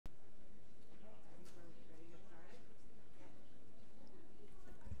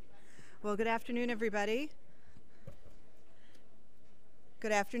Well, good afternoon, everybody.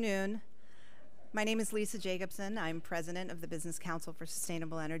 Good afternoon. My name is Lisa Jacobson. I'm president of the Business Council for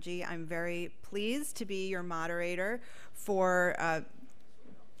Sustainable Energy. I'm very pleased to be your moderator for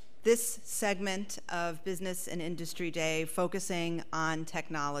this segment of Business and Industry Day, focusing on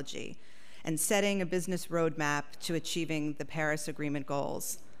technology and setting a business roadmap to achieving the Paris Agreement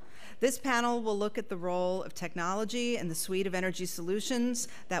goals. This panel will look at the role of technology and the suite of energy solutions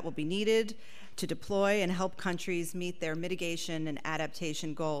that will be needed to deploy and help countries meet their mitigation and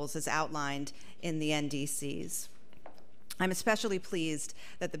adaptation goals as outlined in the NDCs. I'm especially pleased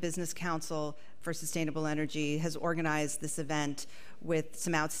that the Business Council for Sustainable Energy has organized this event with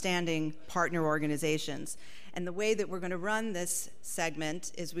some outstanding partner organizations. And the way that we're going to run this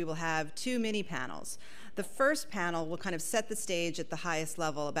segment is we will have two mini panels. The first panel will kind of set the stage at the highest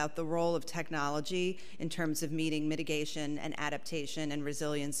level about the role of technology in terms of meeting mitigation and adaptation and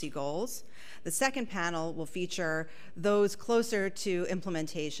resiliency goals. The second panel will feature those closer to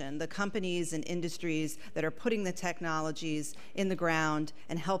implementation, the companies and industries that are putting the technologies in the ground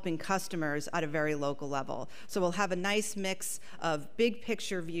and helping customers at a very local level. So we'll have a nice mix of big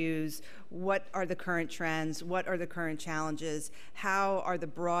picture views. What are the current trends? What are the current challenges? How are the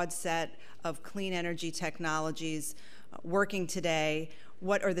broad set of clean energy technologies working today?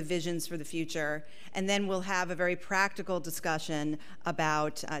 What are the visions for the future? And then we'll have a very practical discussion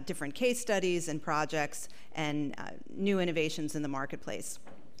about different case studies and projects and new innovations in the marketplace.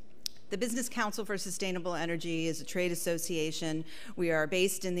 The Business Council for Sustainable Energy is a trade association. We are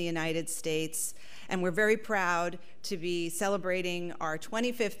based in the United States, and we're very proud to be celebrating our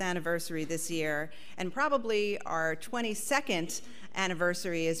 25th anniversary this year, and probably our 22nd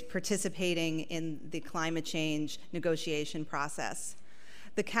anniversary is participating in the climate change negotiation process.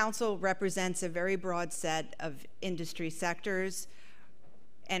 The Council represents a very broad set of industry sectors: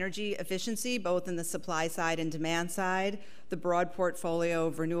 energy efficiency, both in the supply side and demand side, the broad portfolio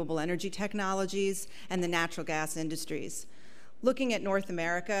of renewable energy technologies, and the natural gas industries. Looking at North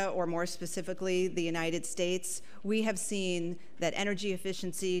America, or more specifically the United States, we have seen that energy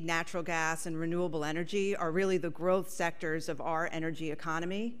efficiency, natural gas, and renewable energy are really the growth sectors of our energy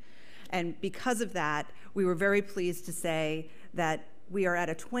economy. And because of that, we were very pleased to say that we are at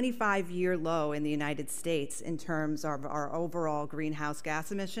a 25-year low in the United States in terms of our overall greenhouse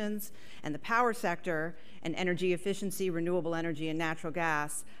gas emissions, and the power sector and energy efficiency, renewable energy, and natural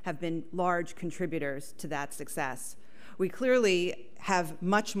gas have been large contributors to that success. We clearly have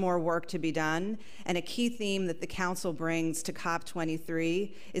much more work to be done, and a key theme that the Council brings to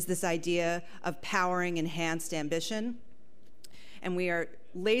COP23 is this idea of powering enhanced ambition. And we are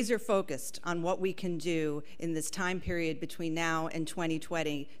laser focused on what we can do in this time period between now and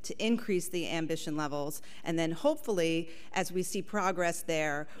 2020 to increase the ambition levels. And then hopefully, as we see progress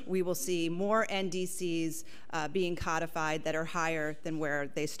there, we will see more NDCs being codified that are higher than where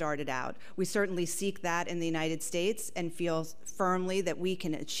they started out. We certainly seek that in the United States and feel firmly that we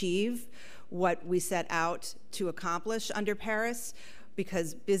can achieve what we set out to accomplish under Paris,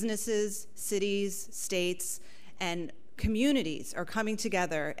 because businesses, cities, states, and communities are coming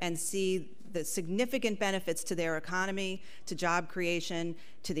together and see the significant benefits to their economy, to job creation,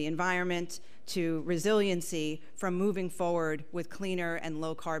 to the environment, to resiliency from moving forward with cleaner and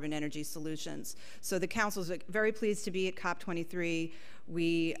low carbon energy solutions. So the Council is very pleased to be at COP23.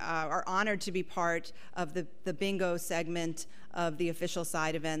 We are honored to be part of the bingo segment of the official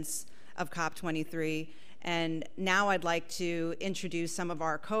side events of COP23. And now I'd like to introduce some of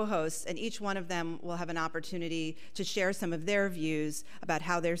our co-hosts, and each one of them will have an opportunity to share some of their views about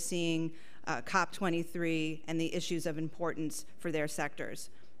how they're seeing COP23 and the issues of importance for their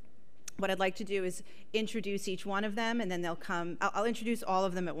sectors. What I'd like to do is introduce each one of them, and then they'll come. I'll introduce all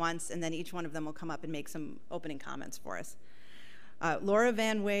of them at once, and then each one of them will come up and make some opening comments for us. Laura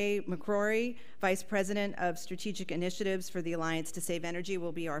Van Way McCrory, Vice President of Strategic Initiatives for the Alliance to Save Energy,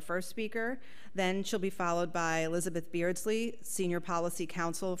 will be our first speaker. Then she'll be followed by Elizabeth Beardsley, Senior Policy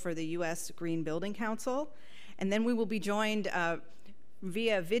Counsel for the U.S. Green Building Council. And then we will be joined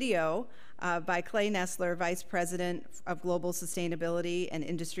via video by Clay Nestler, Vice President of Global Sustainability and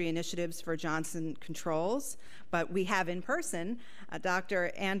Industry Initiatives for Johnson Controls. But we have in person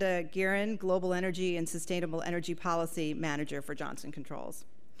Dr. Anda Giran, Global Energy and Sustainable Energy Policy Manager for Johnson Controls.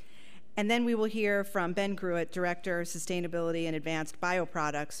 And then we will hear from Ben Gruitt, Director, Sustainability and Advanced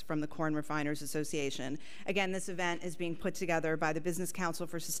Bioproducts from the Corn Refiners Association. Again, this event is being put together by the Business Council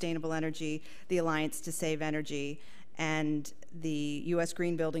for Sustainable Energy, the Alliance to Save Energy, and the U.S.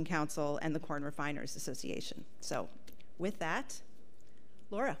 Green Building Council and the Corn Refiners Association. So with that,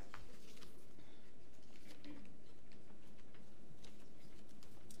 Laura.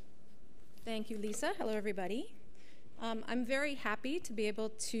 Thank you, Lisa. Hello, everybody. I'm very happy to be able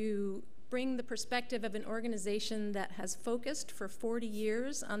to bring the perspective of an organization that has focused for 40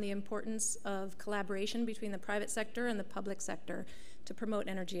 years on the importance of collaboration between the private sector and the public sector to promote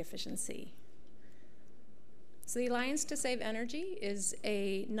energy efficiency. So the Alliance to Save Energy is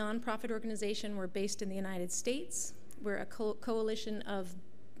a nonprofit organization. We're based in the United States. We're a coalition of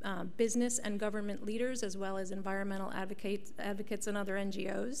business and government leaders, as well as environmental advocates and other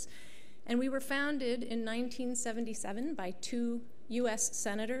NGOs. And we were founded in 1977 by 2 US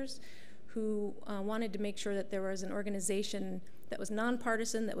senators who wanted to make sure that there was an organization that was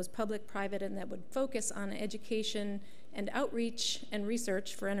nonpartisan, that was public-private, and that would focus on education and outreach and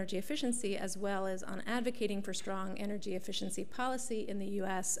research for energy efficiency, as well as on advocating for strong energy efficiency policy in the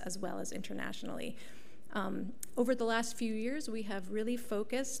US as well as internationally. Over the last few years, we have really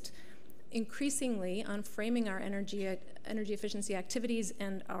focused increasingly on framing our energy efficiency activities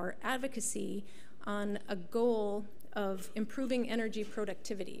and our advocacy on a goal of improving energy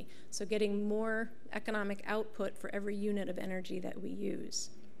productivity, so getting more economic output for every unit of energy that we use.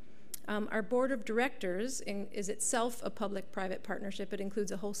 Our board of directors is itself a public-private partnership. It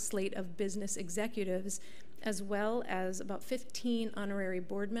includes a whole slate of business executives, as well as about 15 honorary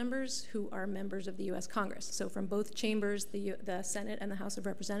board members who are members of the US Congress. So from both chambers, the Senate and the House of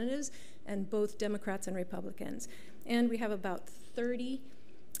Representatives, and both Democrats and Republicans. And we have about 30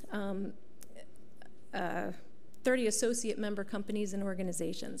 associate member companies and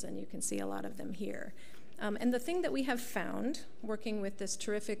organizations, and you can see a lot of them here. And the thing that we have found, working with this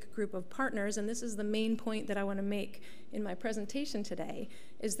terrific group of partners, and this is the main point that I want to make in my presentation today,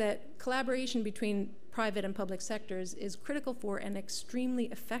 is that collaboration between private and public sectors is critical for and extremely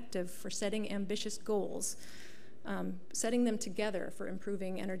effective for setting ambitious goals, setting them together for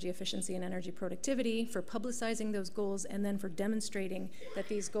improving energy efficiency and energy productivity, for publicizing those goals, and then for demonstrating that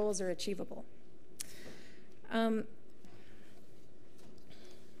these goals are achievable.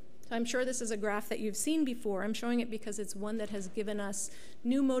 I'm sure this is a graph that you've seen before. I'm showing it because it's one that has given us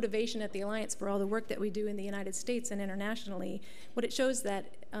new motivation at the Alliance for all the work that we do in the United States and internationally. What it shows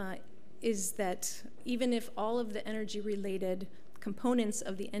is that even if all of the energy-related components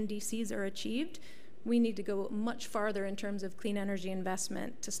of the NDCs are achieved, we need to go much farther in terms of clean energy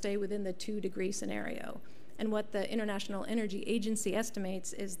investment to stay within the 2-degree scenario. And what the International Energy Agency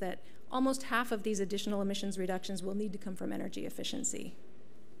estimates is that almost half of these additional emissions reductions will need to come from energy efficiency.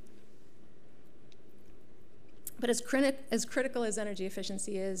 But as critical as energy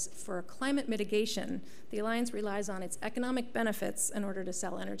efficiency is for climate mitigation, the Alliance relies on its economic benefits in order to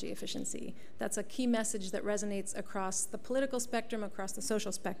sell energy efficiency. That's a key message that resonates across the political spectrum, across the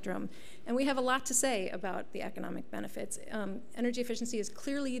social spectrum. And we have a lot to say about the economic benefits. Energy efficiency is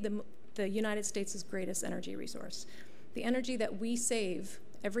clearly the United States' greatest energy resource. The energy that we save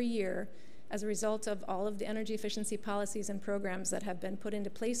every year as a result of all of the energy efficiency policies and programs that have been put into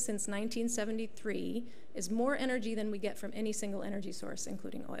place since 1973 is more energy than we get from any single energy source,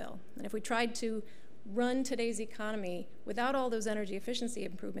 including oil. And if we tried to run today's economy without all those energy efficiency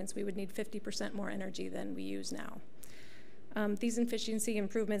improvements, we would need 50% more energy than we use now. These efficiency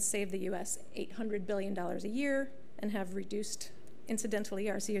improvements save the US $800 billion a year and have reduced, incidentally,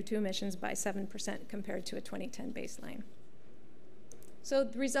 our CO2 emissions by 7% compared to a 2010 baseline. So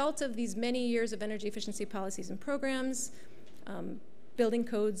the result of these many years of energy efficiency policies and programs, building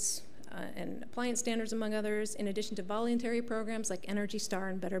codes and appliance standards, among others, in addition to voluntary programs like Energy Star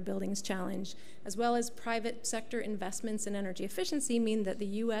and Better Buildings Challenge, as well as private sector investments in energy efficiency, mean that the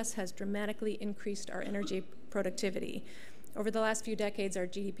US has dramatically increased our energy productivity. Over the last few decades, our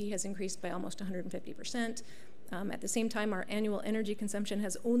GDP has increased by almost 150%. At the same time, our annual energy consumption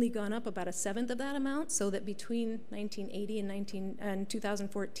has only gone up about 1/7 of that amount, so that between 1980 and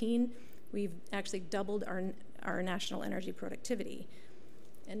 2014, we've actually doubled our national energy productivity.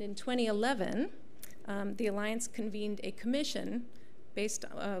 And in 2011, the Alliance convened a commission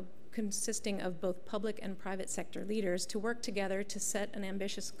consisting of both public and private sector leaders to work together to set an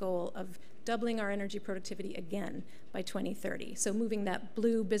ambitious goal of doubling our energy productivity again by 2030. So moving that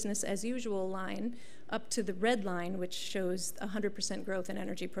blue business as usual line up to the red line, which shows 100% growth in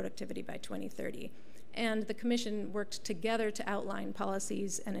energy productivity by 2030. And the commission worked together to outline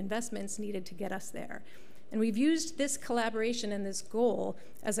policies and investments needed to get us there. And we've used this collaboration and this goal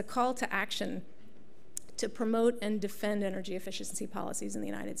as a call to action to promote and defend energy efficiency policies in the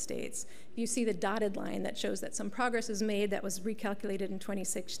United States. You see the dotted line that shows that some progress is made that was recalculated in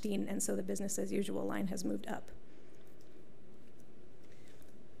 2016, and so the business as usual line has moved up.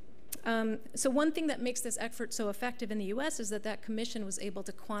 So one thing that makes this effort so effective in the US is that that commission was able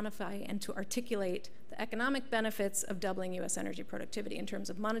to quantify and to articulate the economic benefits of doubling US energy productivity in terms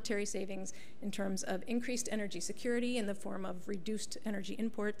of monetary savings, in terms of increased energy security in the form of reduced energy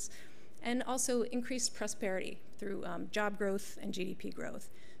imports, and also increased prosperity through job growth and GDP growth.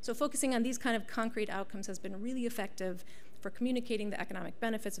 So focusing on these kind of concrete outcomes has been really effective for communicating the economic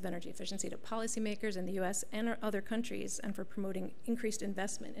benefits of energy efficiency to policymakers in the US and other countries, and for promoting increased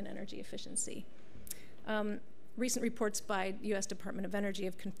investment in energy efficiency. Recent reports by US Department of Energy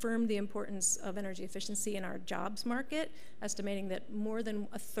have confirmed the importance of energy efficiency in our jobs market, estimating that more than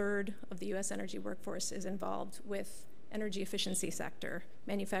a third of the US energy workforce is involved with energy efficiency sector,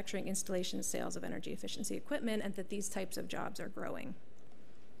 manufacturing, installation, sales of energy efficiency equipment, and that these types of jobs are growing.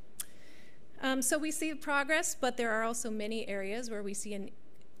 So we see progress, but there are also many areas where we see a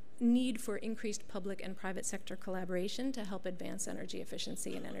need for increased public and private sector collaboration to help advance energy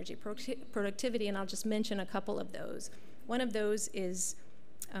efficiency and energy productivity, and I'll just mention a couple of those. One of those is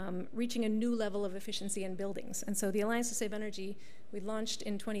reaching a new level of efficiency in buildings. And so the Alliance to Save Energy, we launched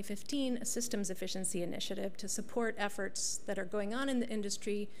in 2015 a systems efficiency initiative to support efforts that are going on in the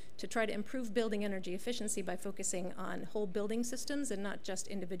industry to try to improve building energy efficiency by focusing on whole building systems and not just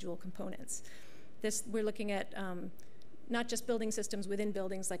individual components. We're looking at not just building systems within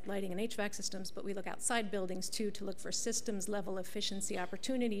buildings like lighting and HVAC systems, but we look outside buildings too to look for systems level efficiency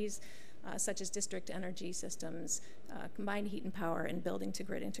opportunities such as district energy systems, combined heat and power, and building to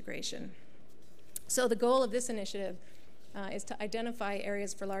grid integration. So the goal of this initiative is to identify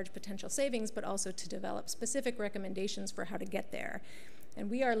areas for large potential savings, but also to develop specific recommendations for how to get there. And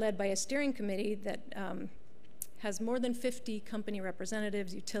we are led by a steering committee that has more than 50 company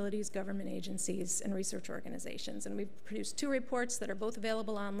representatives, utilities, government agencies, and research organizations. And we've produced 2 reports that are both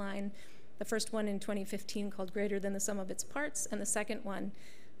available online. The first one in 2015 called Greater Than the Sum of Its Parts, and the second one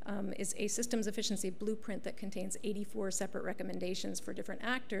is a systems efficiency blueprint that contains 84 separate recommendations for different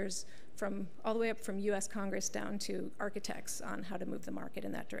actors, from all the way up from US Congress down to architects on how to move the market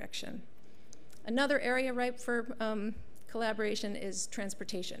in that direction. Another area ripe for collaboration is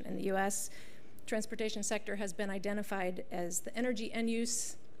transportation. In the US, transportation sector has been identified as the energy end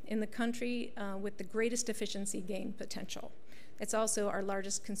use in the country with the greatest efficiency gain potential. It's also our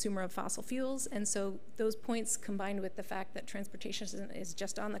largest consumer of fossil fuels, and so those points combined with the fact that transportation is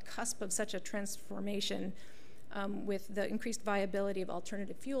just on the cusp of such a transformation with the increased viability of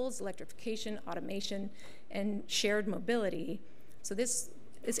alternative fuels, electrification, automation, and shared mobility. So this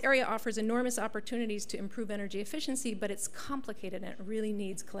area offers enormous opportunities to improve energy efficiency, but it's complicated and it really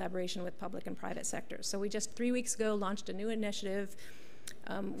needs collaboration with public and private sectors. So we just 3 weeks ago launched a new initiative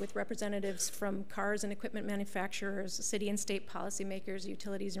with representatives from cars and equipment manufacturers, city and state policymakers,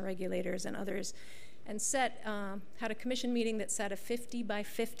 utilities and regulators, and others, and had a commission meeting that set a 50 by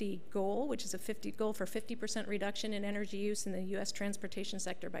 50 goal, which is a goal for 50% reduction in energy use in the US transportation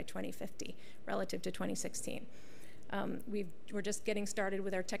sector by 2050 relative to 2016. We're just getting started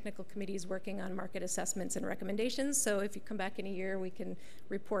with our technical committees working on market assessments and recommendations, so if you come back in a year, we can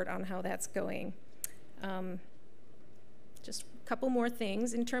report on how that's going. Just a couple more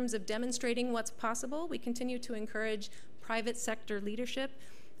things. In terms of demonstrating what's possible, we continue to encourage private sector leadership,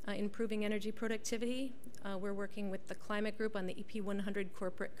 improving energy productivity. We're working with the Climate Group on the EP100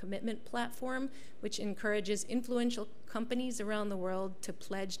 Corporate Commitment Platform, which encourages influential companies around the world to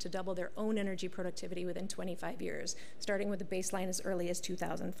pledge to double their own energy productivity within 25 years, starting with a baseline as early as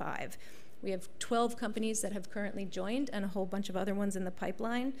 2005. We have 12 companies that have currently joined and a whole bunch of other ones in the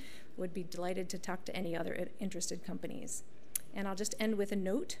pipeline. Would be delighted to talk to any other interested companies. And I'll just end with a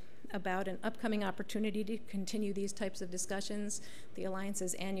note about an upcoming opportunity to continue these types of discussions, the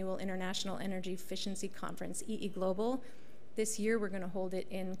Alliance's annual International Energy Efficiency Conference, EE Global. This year we're going to hold it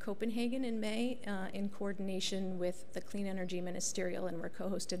in Copenhagen in May in coordination with the Clean Energy Ministerial, and we're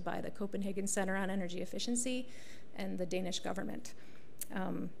co-hosted by the Copenhagen Center on Energy Efficiency and the Danish government.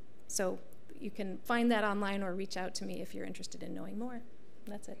 So you can find that online or reach out to me if you're interested in knowing more.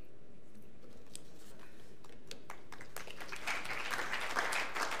 That's it.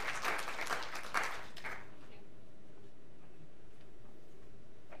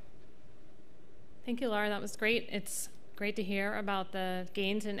 Thank you, Laura. That was great. It's great to hear about the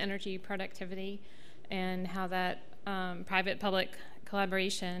gains in energy productivity and how that private-public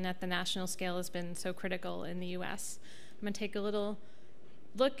collaboration at the national scale has been so critical in the U.S. I'm going to take a little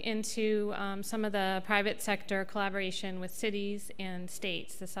look into some of the private sector collaboration with cities and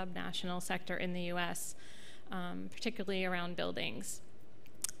states, the subnational sector in the U.S., particularly around buildings.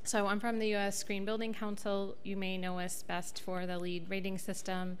 So I'm from the U.S. Green Building Council. You may know us best for the LEED rating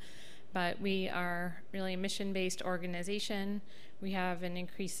system. but we are really a mission-based organization. We have an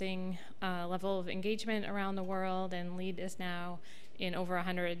increasing level of engagement around the world, and LEAD is now in over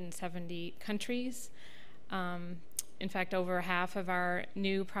 170 countries. In fact, over half of our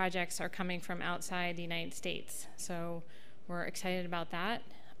new projects are coming from outside the United States. So we're excited about that.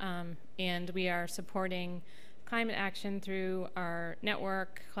 And we are supporting climate action through our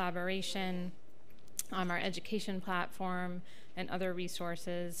network collaboration, our education platform, and other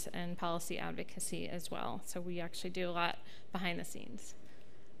resources and policy advocacy as well. So we actually do a lot behind the scenes.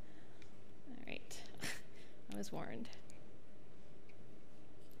 All right, I was warned.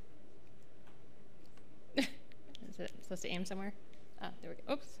 Is it supposed to aim somewhere? Oh, there we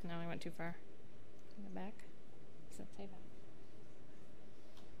go. Oops, now I went too far. Go back. Say that.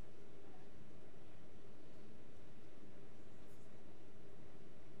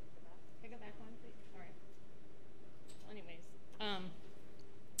 Can I go back one, please? All right. Well, anyways,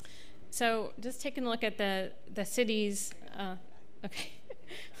 so just taking a look at the cities. Okay,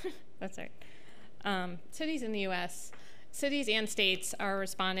 that's all right. Cities in the U.S. Cities and states are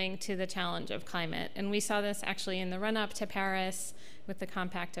responding to the challenge of climate, and we saw this actually in the run-up to Paris with the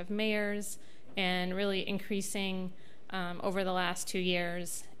Compact of Mayors, and really increasing over the last 2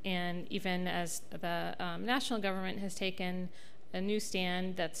 years. And even as the national government has taken a new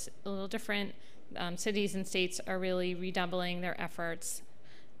stand that's a little different, cities and states are really redoubling their efforts.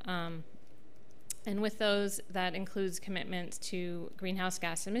 And with those, that includes commitments to greenhouse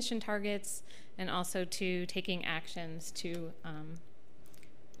gas emission targets, and also to taking actions to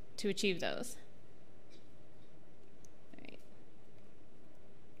achieve those. All right.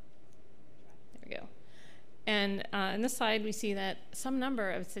 There we go. And in this slide, we see that some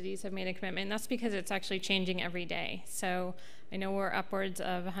number of cities have made a commitment, and that's because it's actually changing every day. So I know we're upwards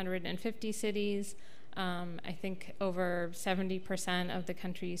of 150 cities. I think over 70% of the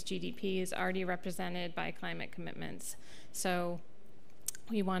country's GDP is already represented by climate commitments. So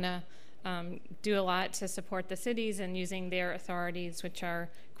we want to do a lot to support the cities and using their authorities, which are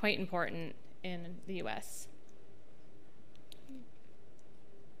quite important in the US.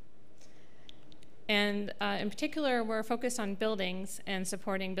 And in particular, we're focused on buildings and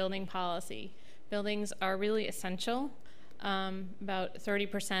supporting building policy. Buildings are really essential. About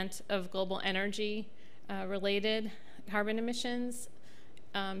 30% of global energy related carbon emissions.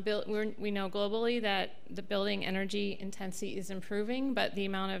 We know globally that the building energy intensity is improving, but the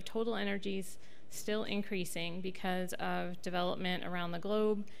amount of total energy is still increasing because of development around the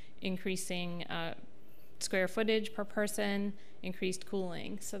globe, increasing square footage per person, increased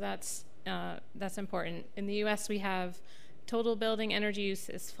cooling. So that's important. In the US, we have total building energy use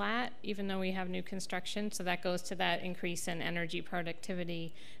is flat, even though we have new construction, so that goes to that increase in energy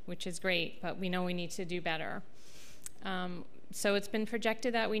productivity, which is great, but we know we need to do better. So it's been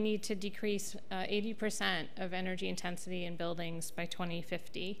projected that we need to decrease 80% of energy intensity in buildings by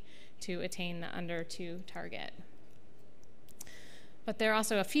 2050 to attain the under 2 target. But they're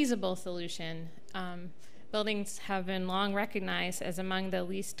also a feasible solution. Buildings have been long recognized as among the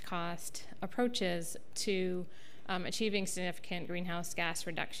least cost approaches to achieving significant greenhouse gas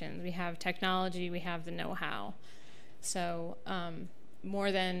reductions. We have technology, we have the know-how. So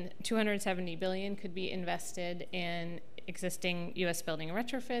more than $270 billion could be invested in existing US building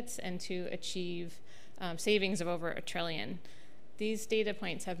retrofits and to achieve savings of over $1 trillion. These data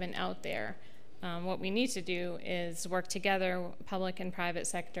points have been out there. What we need to do is work together, public and private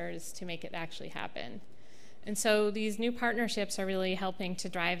sectors, to make it actually happen. And so these new partnerships are really helping to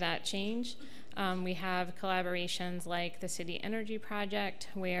drive that change. We have collaborations like the City Energy Project,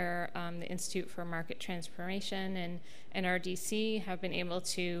 where the Institute for Market Transformation and NRDC have been able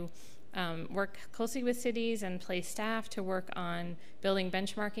to work closely with cities and place staff to work on building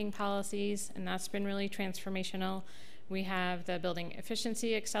benchmarking policies, and that's been really transformational. We have the Building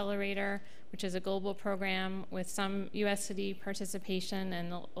Efficiency Accelerator, which is a global program with some US city participation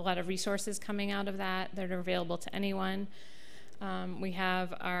and a lot of resources coming out of that are available to anyone. We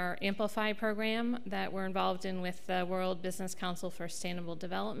have our Amplify program that we're involved in with the World Business Council for Sustainable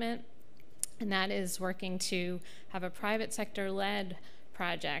Development, and that is working to have a private sector-led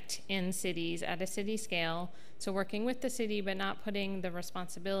project in cities at a city scale. So working with the city, but not putting the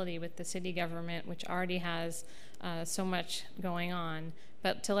responsibility with the city government, which already has so much going on,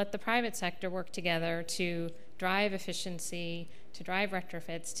 but to let the private sector work together to drive efficiency, to drive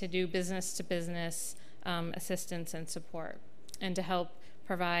retrofits, to do business-to-business assistance and support, and to help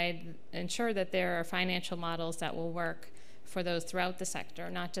ensure that there are financial models that will work for those throughout the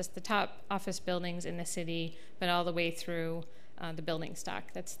sector, not just the top office buildings in the city, but all the way through the building stock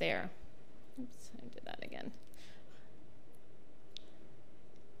that's there. Oops, I did that again.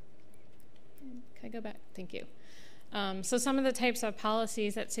 Can I go back? Thank you. So some of the types of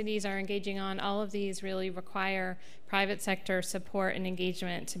policies that cities are engaging on, all of these really require private sector support and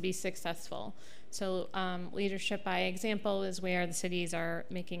engagement to be successful. So leadership by example is where the cities are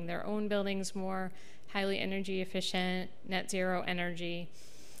making their own buildings more highly energy efficient, net zero energy.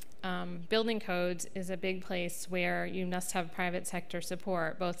 Building codes is a big place where you must have private sector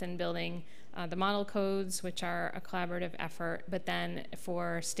support, both in building the model codes, which are a collaborative effort, but then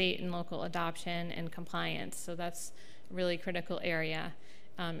for state and local adoption and compliance. So that's a really critical area.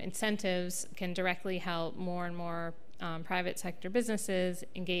 Incentives can directly help more and more private sector businesses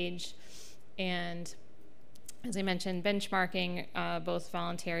engage. And as I mentioned, benchmarking, both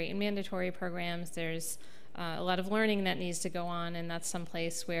voluntary and mandatory programs. There's a lot of learning that needs to go on, and that's some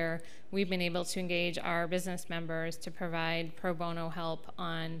place where we've been able to engage our business members to provide pro bono help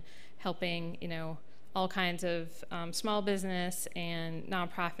on helping, all kinds of small business and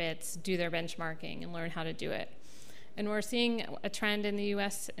nonprofits do their benchmarking and learn how to do it. And we're seeing a trend in the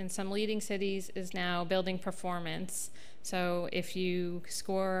US in some leading cities is now building performance. So if you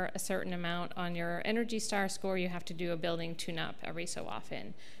score a certain amount on your Energy Star score, you have to do a building tune-up every so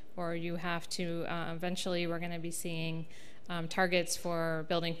often. Or you have to, eventually we're going to be seeing targets for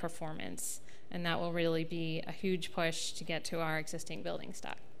building performance. And that will really be a huge push to get to our existing building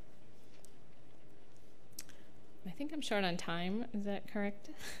stock. I think I'm short on time, is that correct?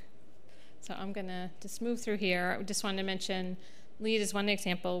 So I'm gonna just move through here. I just wanted to mention LEED is one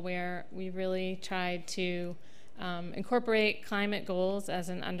example where we really tried to incorporate climate goals as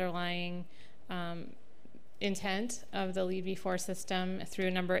an underlying intent of the LEED v4 system through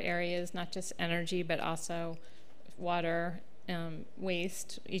a number of areas, not just energy, but also water,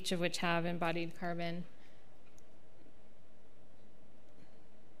 waste, each of which have embodied carbon.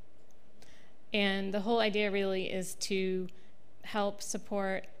 And the whole idea really is to help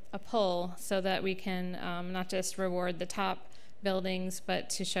support a pull so that we can not just reward the top buildings, but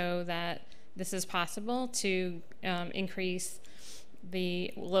to show that this is possible to increase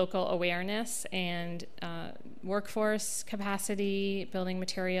the local awareness and workforce capacity, building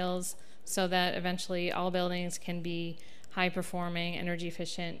materials, so that eventually all buildings can be high-performing,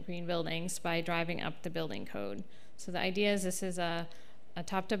 energy-efficient green buildings by driving up the building code. So the idea is this is a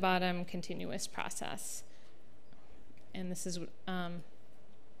top-to-bottom continuous process. And this is,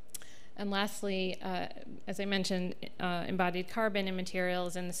 and lastly, as I mentioned, embodied carbon in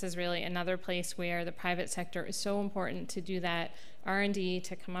materials, and this is really another place where the private sector is so important to do that R&D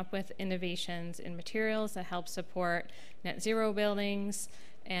to come up with innovations in materials that help support net zero buildings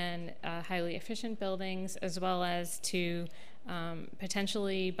and highly efficient buildings, as well as to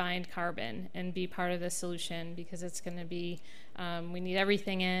potentially bind carbon and be part of the solution, because it's going to be, we need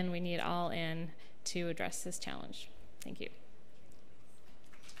everything in, we need all in to address this challenge. Thank you.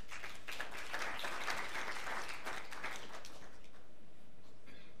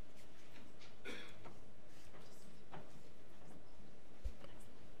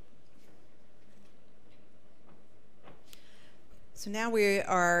 So now we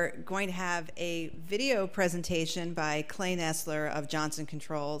are going to have a video presentation by Clay Nestler of Johnson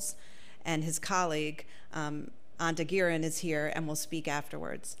Controls, and his colleague, Anda Giran, is here and will speak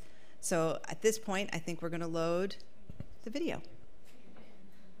afterwards. So at this point, I think we're going to load the video.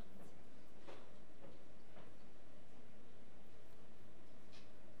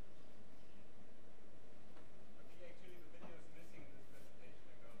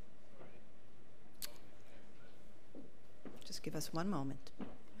 Just give us one moment.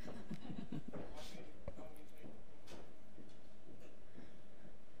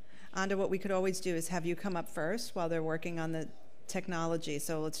 Anda, what we could always do is have you come up first while they're working on the technology.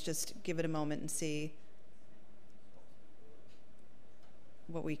 So let's just give it a moment and see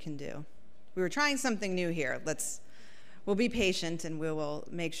what we can do. We were trying something new here. We'll be patient and we will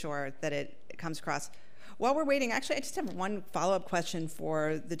make sure that it comes across. While we're waiting, actually, I just have one follow-up question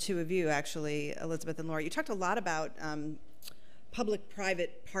for the two of you, actually, Elizabeth and Laura. You talked a lot about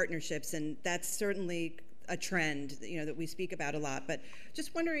public-private partnerships, and that's certainly a trend, that we speak about a lot. But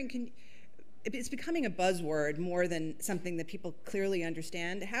just wondering, it's becoming a buzzword more than something that people clearly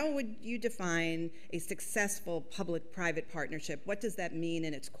understand. How would you define a successful public-private partnership? What does that mean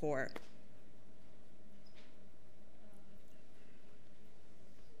in its core?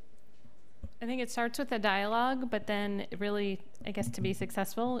 I think it starts with a dialogue, but then it really, I guess, to be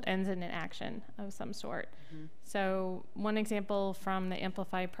successful, ends in an action of some sort. Mm-hmm. So one example from the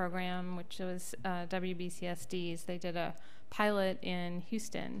Amplify program, which was WBCSDs, they did a pilot in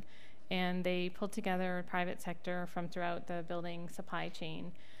Houston, and they pulled together a private sector from throughout the building supply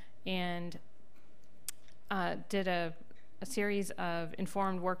chain and did a a series of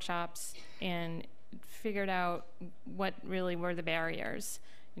informed workshops and figured out what really were the barriers.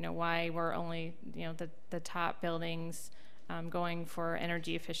 Why were only, the top buildings going for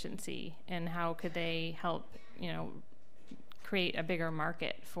energy efficiency, and how could they help, create a bigger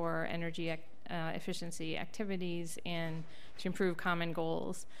market for energy efficiency activities and to improve common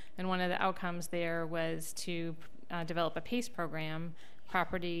goals. And one of the outcomes there was to develop a PACE program,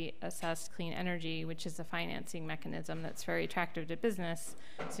 Property Assessed Clean Energy, which is a financing mechanism that's very attractive to business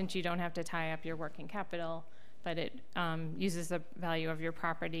since you don't have to tie up your working capital, but it uses the value of your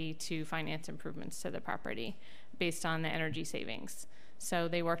property to finance improvements to the property based on the energy savings. So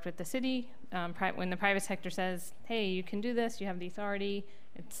they worked with the city. When the private sector says, hey, you can do this, you have the authority,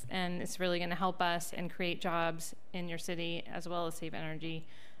 it's really going to help us and create jobs in your city as well as save energy,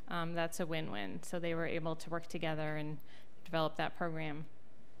 that's a win-win. So they were able to work together and develop that program.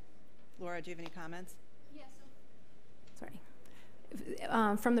 Laura, do you have any comments? Yes. Sorry.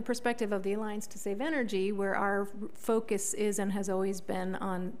 From the perspective of the Alliance to Save Energy, where our focus is and has always been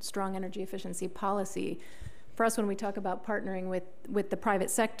on strong energy efficiency policy, for us, when we talk about partnering with the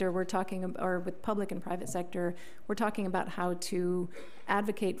private sector, we're talking, or with public and private sector, we're talking about how to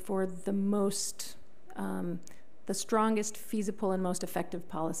advocate for the strongest feasible and most effective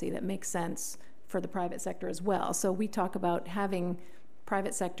policy that makes sense for the private sector as well. So we talk about having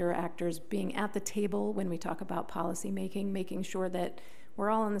private sector actors being at the table when we talk about policy making, making sure that we're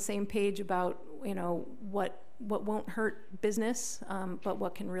all on the same page about, what won't hurt business, but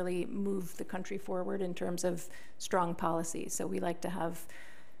what can really move the country forward in terms of strong policy. So we like to have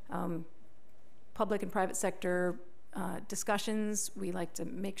public and private sector discussions. We like to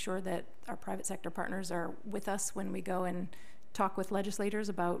make sure that our private sector partners are with us when we go and talk with legislators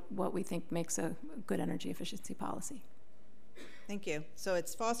about what we think makes a good energy efficiency policy. Thank you. So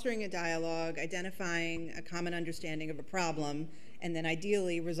it's fostering a dialogue, identifying a common understanding of a problem, and then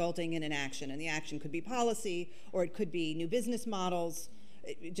ideally resulting in an action. And the action could be policy, or it could be new business models.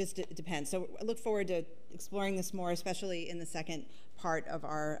 It depends. So I look forward to exploring this more, especially in the second part of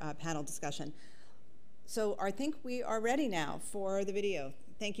our panel discussion. So I think we are ready now for the video.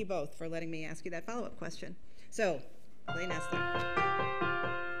 Thank you both for letting me ask you that follow-up question. So, Clay Nessler.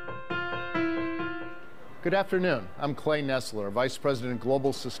 Good afternoon. I'm Clay Nessler, Vice President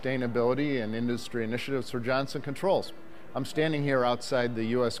Global Sustainability and Industry Initiatives for Johnson Controls. I'm standing here outside the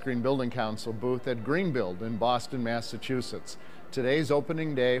U.S. Green Building Council booth at Greenbuild in Boston, Massachusetts. Today's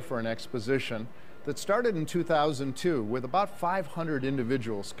opening day for an exposition that started in 2002 with about 500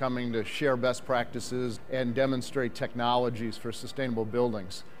 individuals coming to share best practices and demonstrate technologies for sustainable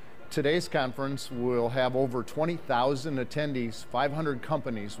buildings. Today's conference will have over 20,000 attendees. 500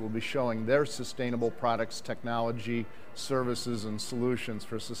 companies will be showing their sustainable products, technology, services, and solutions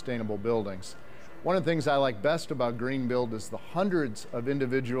for sustainable buildings. One of the things I like best about Greenbuild is the hundreds of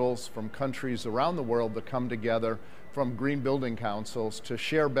individuals from countries around the world that come together from green building councils to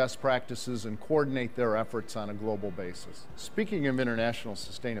share best practices and coordinate their efforts on a global basis. Speaking of international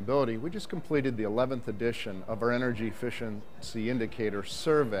sustainability, we just completed the 11th edition of our Energy Efficiency Indicator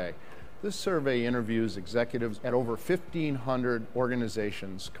Survey. This survey interviews executives at over 1,500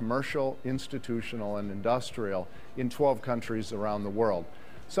 organizations, commercial, institutional, and industrial, in 12 countries around the world.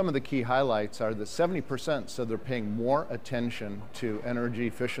 Some of the key highlights are that 70% said they're paying more attention to energy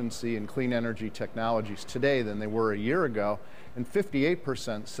efficiency and clean energy technologies today than they were a year ago, and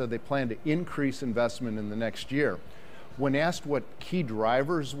 58% said they plan to increase investment in the next year. When asked what key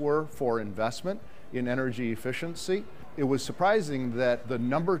drivers were for investment in energy efficiency, it was surprising that the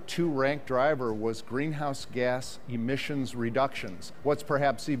number 2 ranked driver was greenhouse gas emissions reductions. What's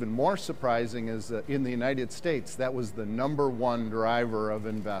perhaps even more surprising is that in the United States, that was the number 1 driver of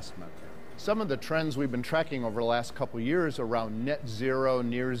investment. Some of the trends we've been tracking over the last couple of years around net zero,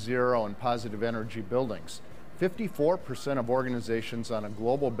 near zero, and positive energy buildings. 54% of organizations on a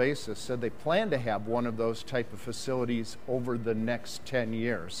global basis said they plan to have one of those type of facilities over the next 10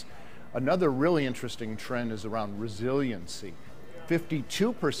 years. Another really interesting trend is around resiliency.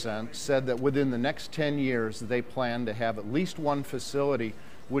 52% said that within the next 10 years they plan to have at least one facility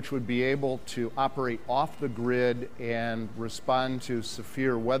which would be able to operate off the grid and respond to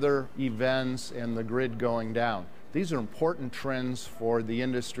severe weather events and the grid going down. These are important trends for the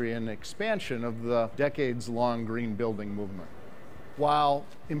industry and expansion of the decades-long green building movement. While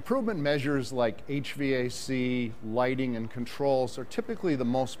improvement measures like HVAC, lighting, and controls are typically the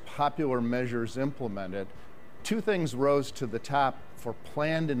most popular measures implemented, 2 things rose to the top for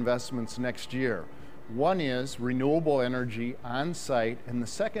planned investments next year. One is renewable energy on site, and the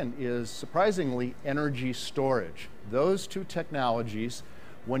second is, surprisingly, energy storage. Those 2 technologies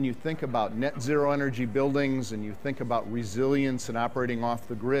When you think about net zero energy buildings and you think about resilience and operating off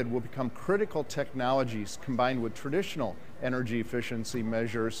the grid, will become critical technologies combined with traditional energy efficiency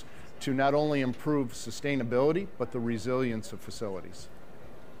measures to not only improve sustainability, but the resilience of facilities.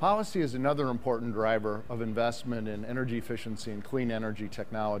 Policy is another important driver of investment in energy efficiency and clean energy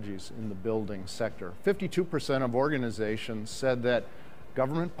technologies in the building sector. 52% of organizations said that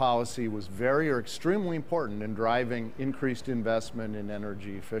government policy was very or extremely important in driving increased investment in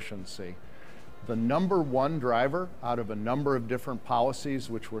energy efficiency. The number one driver out of a number of different policies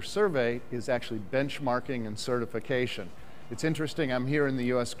which were surveyed is actually benchmarking and certification. It's interesting, I'm here in the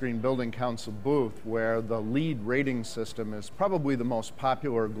U.S. Green Building Council booth where the LEED rating system is probably the most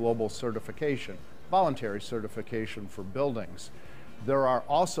popular global certification, voluntary certification for buildings. There are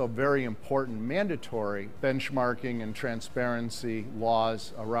also very important mandatory benchmarking and transparency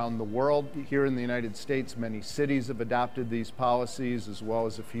laws around the world. Here in the United States, many cities have adopted these policies as well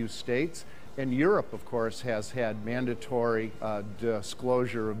as a few states. And Europe, of course, has had mandatory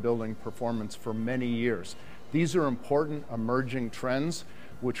disclosure of building performance for many years. These are important emerging trends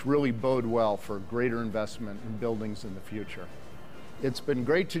which really bode well for greater investment in buildings in the future. It's been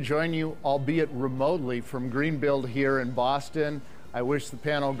great to join you, albeit remotely, from Greenbuild here in Boston. I wish the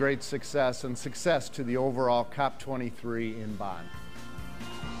panel great success and success to the overall COP23 in Bonn.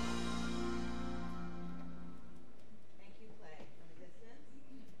 Thank you, Clay. From a distance.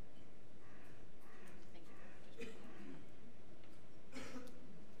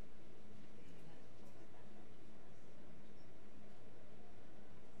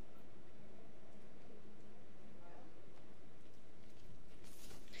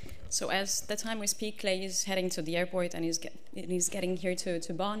 So as the time we speak, Clay is heading to the airport and he's getting here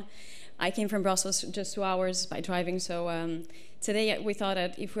to Bonn. I came from Brussels just 2 hours by driving, so today we thought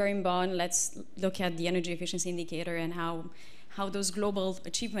that if we're in Bonn, let's look at the energy efficiency indicator and how those global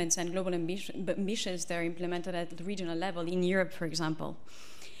achievements and global ambitions they're implemented at the regional level in Europe, for example.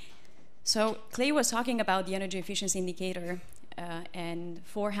 So Clay was talking about the energy efficiency indicator and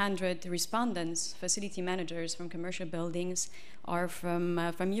 400 respondents, facility managers from commercial buildings, are from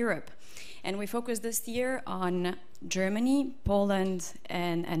Europe. And we focused this year on Germany, Poland,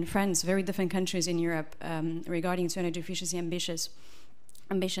 and France, very different countries in Europe regarding to energy efficiency ambitions.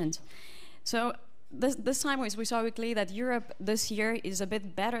 So this time we saw quickly that Europe this year is a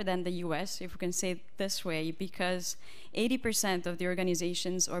bit better than the US, if we can say it this way, because 80% of the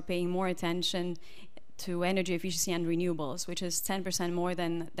organizations are paying more attention to energy efficiency and renewables, which is 10% more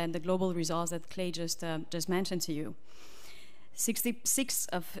than the global results that Clay just mentioned to you. 66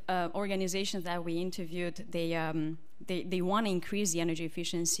 of organizations that we interviewed, they want to increase the energy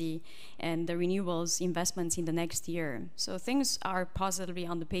efficiency and the renewables investments in the next year. So things are positively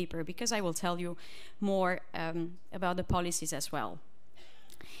on the paper, because I will tell you more about the policies as well.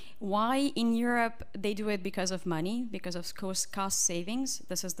 Why in Europe? They do it because of money, because of cost savings.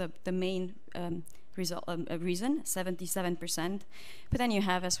 This is the main reason, 77%. But then you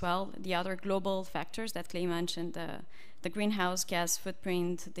have as well the other global factors that Clay mentioned, the greenhouse gas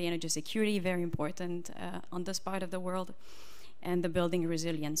footprint, the energy security, very important on this part of the world, and the building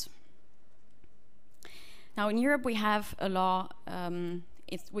resilience. Now in Europe we have a law,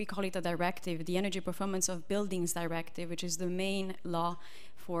 we call it a directive, the Energy Performance of Buildings Directive, which is the main law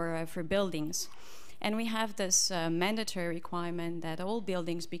for buildings. And we have this mandatory requirement that all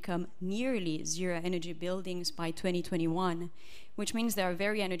buildings become nearly zero energy buildings by 2021, which means they are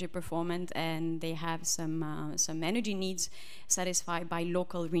very energy performant and they have some energy needs satisfied by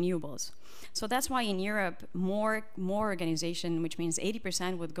local renewables. So that's why in Europe, more organization, which means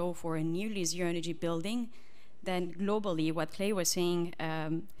 80% would go for a nearly zero energy building, than globally, what Clay was saying,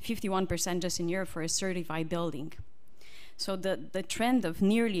 51% just in Europe for a certified building. So the trend of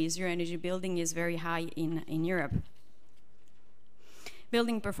nearly zero energy building is very high in Europe.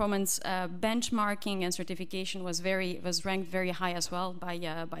 Building performance benchmarking and certification was ranked very high as well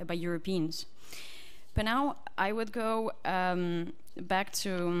by Europeans. But now I would go back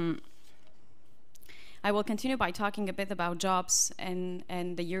to. I will continue by talking a bit about jobs and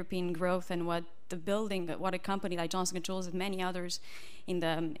the European growth and what a company like Johnson Controls and many others in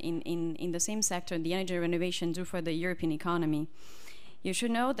the same sector, the energy renovation, do for the European economy. You should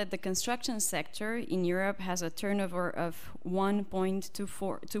know that the construction sector in Europe has a turnover of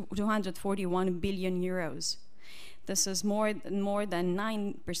 241 billion euros. This is more than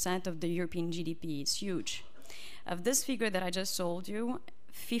 9% of the European GDP. It's huge. Of this figure that I just told you,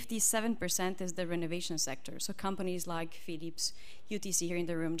 57% is the renovation sector. So companies like Philips, UTC here in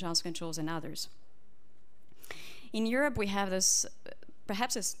the room, Johnson Controls, and others. In Europe, we have this,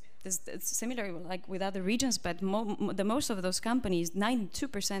 perhaps it's it's similar like with other regions, but the most of those companies,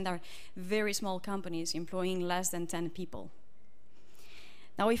 92%, are very small companies employing less than 10 people.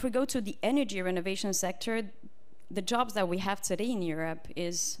 Now, if we go to the energy renovation sector, the jobs that we have today in Europe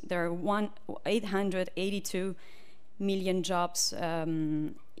there are 882 million jobs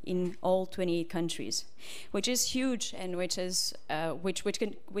in all 28 countries, which is huge, and which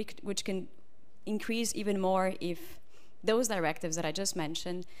can increase even more if those directives that I just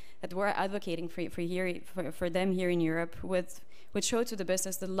mentioned, that we're advocating for them here in Europe, would show to the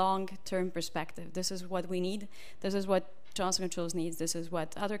business the long-term perspective. This is what we need. This is what Johnson Controls needs. This is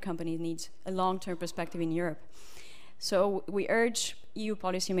what other companies need, a long-term perspective in Europe. So we urge EU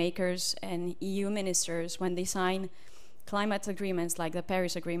policymakers and EU ministers, when they sign climate agreements like the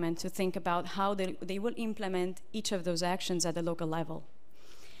Paris Agreement, to think about how they will implement each of those actions at the local level.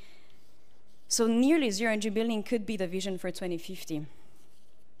 So nearly zero energy building could be the vision for 2050.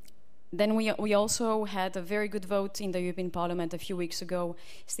 Then we also had a very good vote in the European Parliament a few weeks ago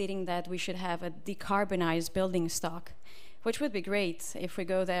stating that we should have a decarbonized building stock, which would be great if we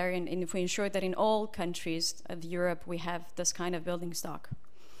go there and if we ensure that in all countries of Europe we have this kind of building stock.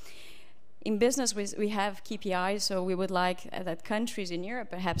 In business, we have KPIs, so we would like that countries in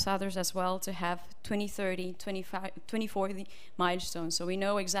Europe, perhaps others as well, to have 2030, 2040 milestones, so we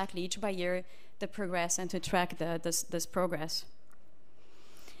know exactly each by year the progress and to track this progress.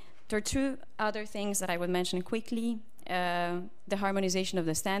 There are two other things that I would mention quickly. The harmonization of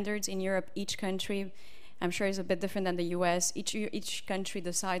the standards in Europe. Each country, I'm sure, is a bit different than the US. Each country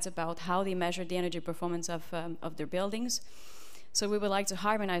decides about how they measure the energy performance of their buildings. So we would like to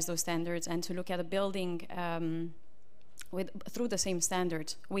harmonize those standards and to look at a building through the same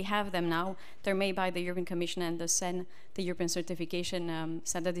standards. We have them now. They're made by the European Commission and the CEN, the European Certification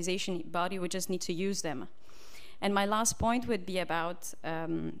Standardization Body. We just need to use them. And my last point would be about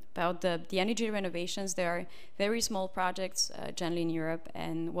the energy renovations. There are very small projects generally in Europe,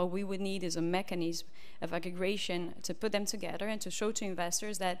 and what we would need is a mechanism of aggregation to put them together and to show to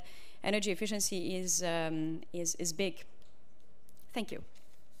investors that energy efficiency is big. Thank you.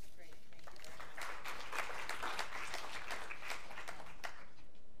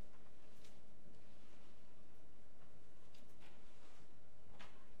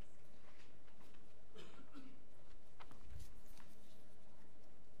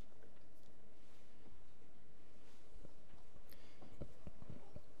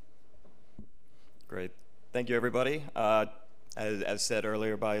 Great. Thank you, everybody. As said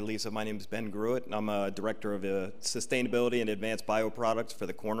earlier by Lisa, my name is Ben Gruitt, and I'm a Director of Sustainability and Advanced Bioproducts for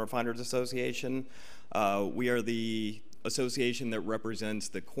the Corn Refiners Association. We are the association that represents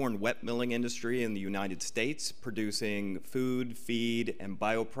the corn wet milling industry in the United States, producing food, feed, and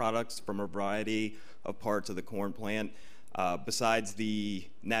bioproducts from a variety of parts of the corn plant. Besides the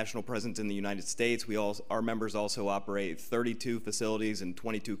national presence in the United States, our members also operate 32 facilities in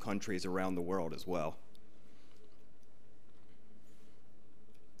 22 countries around the world as well.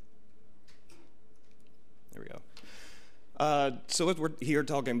 There we go. So as we're here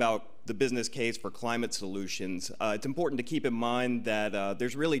talking about the business case for climate solutions, it's important to keep in mind that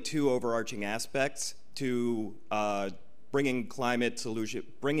there's really two overarching aspects to bringing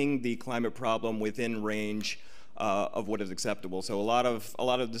the climate problem within range of what is acceptable. So a lot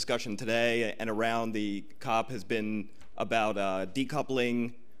of discussion today and around the COP has been about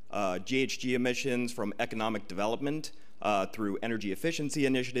decoupling GHG emissions from economic development through energy efficiency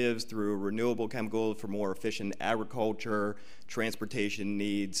initiatives, through renewable chemicals for more efficient agriculture, transportation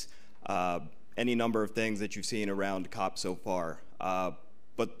needs, any number of things that you've seen around COP so far.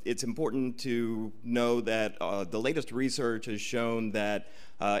 But it's important to know that the latest research has shown that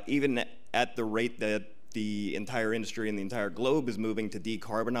even at the rate that the entire industry and the entire globe is moving to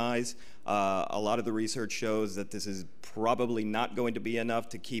decarbonize, a lot of the research shows that this is probably not going to be enough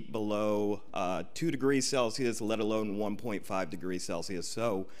to keep below 2 degrees Celsius, let alone 1.5 degrees Celsius.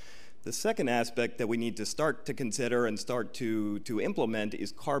 So the second aspect that we need to start to consider and start to implement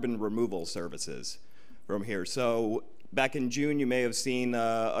is carbon removal services from here. So back in June, you may have seen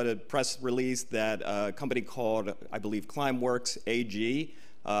a press release that a company called, I believe, Climeworks AG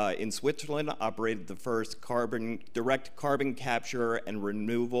in Switzerland operated the first direct carbon capture and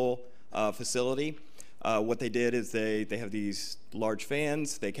removal facility. What they did is they have these large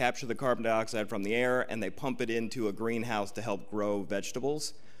fans, they capture the carbon dioxide from the air, and they pump it into a greenhouse to help grow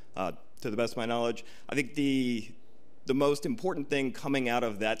vegetables. To the best of my knowledge, I think the most important thing coming out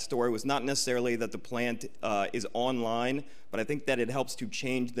of that story was not necessarily that the plant is online, but I think that it helps to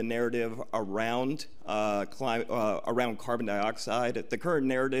change the narrative around carbon dioxide. The current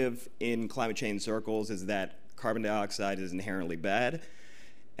narrative in climate change circles is that carbon dioxide is inherently bad.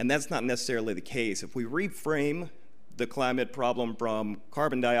 And that's not necessarily the case. If we reframe the climate problem from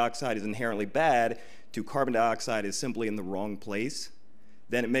carbon dioxide is inherently bad to carbon dioxide is simply in the wrong place,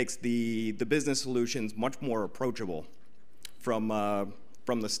 then it makes the business solutions much more approachable from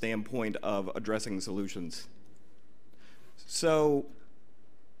the standpoint of addressing solutions. So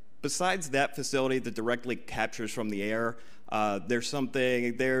besides that facility that directly captures from the air, there's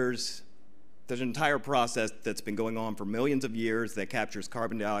an entire process that's been going on for millions of years that captures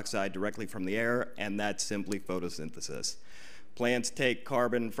carbon dioxide directly from the air, and that's simply photosynthesis. Plants take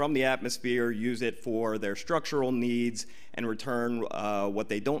carbon from the atmosphere, use it for their structural needs, and return what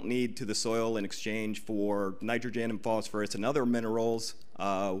they don't need to the soil in exchange for nitrogen and phosphorus and other minerals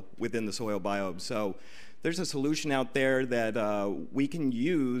within the soil biome. So there's a solution out there that we can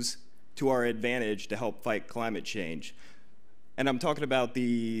use to our advantage to help fight climate change. And I'm talking about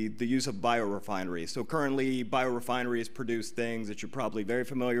the use of biorefineries. So currently, biorefineries produce things that you're probably very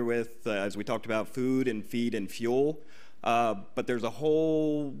familiar with, as we talked about, food and feed and fuel. But there's a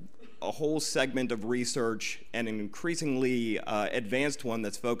whole segment of research and an increasingly advanced one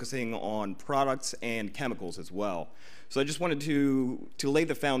that's focusing on products and chemicals as well. So I just wanted to lay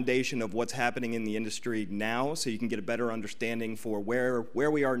the foundation of what's happening in the industry now so you can get a better understanding for where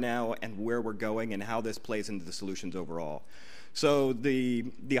we are now and where we're going and how this plays into the solutions overall. So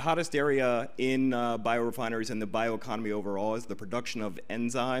the hottest area in biorefineries and the bioeconomy overall is the production of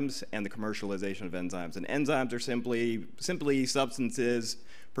enzymes and the commercialization of enzymes. And enzymes are simply substances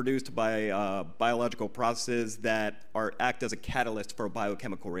produced by biological processes that act as a catalyst for a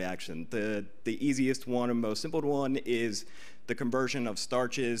biochemical reaction. The easiest one and most simple one is the conversion of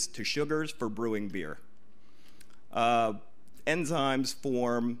starches to sugars for brewing beer. Enzymes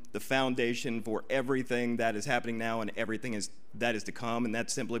form the foundation for everything that is happening now and everything that is to come, and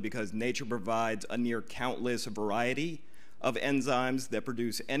that's simply because nature provides a near countless variety of enzymes that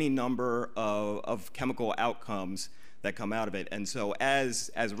produce any number of chemical outcomes that come out of it. And so as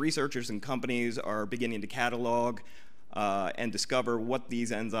researchers and companies are beginning to catalog and discover what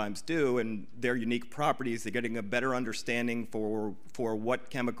these enzymes do and their unique properties, they're getting a better understanding for what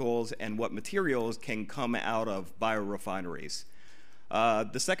chemicals and what materials can come out of biorefineries.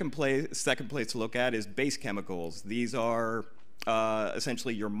 The second place to look at is base chemicals. These are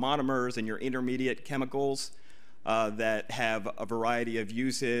essentially your monomers and your intermediate chemicals that have a variety of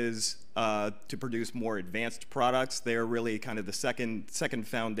uses to produce more advanced products. They're really kind of the second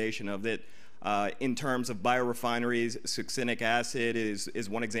foundation of it. In terms of biorefineries, succinic acid is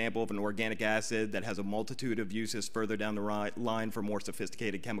one example of an organic acid that has a multitude of uses further down the line for more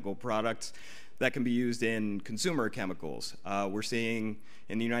sophisticated chemical products that can be used in consumer chemicals. We're seeing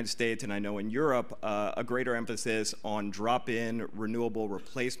in the United States, and I know in Europe, a greater emphasis on drop-in renewable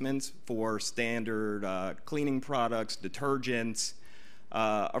replacements for standard cleaning products, detergents,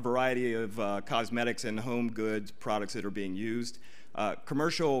 a variety of cosmetics and home goods products that are being used.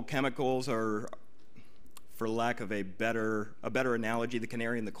 Commercial chemicals are, for lack of a better analogy, the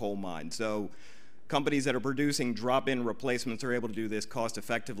canary in the coal mine. So companies that are producing drop-in replacements are able to do this cost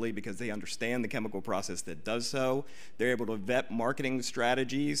effectively because they understand the chemical process that does so. They're able to vet marketing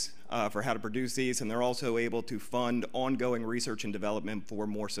strategies for how to produce these, and they're also able to fund ongoing research and development for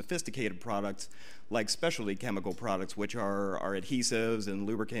more sophisticated products like specialty chemical products, which are adhesives and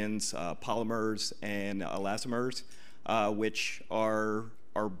lubricants, polymers and elastomers. Which are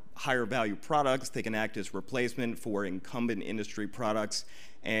higher value products. They can act as replacement for incumbent industry products.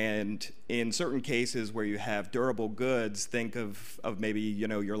 And in certain cases where you have durable goods, think of maybe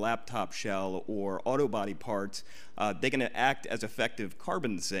your laptop shell or auto body parts, they can act as effective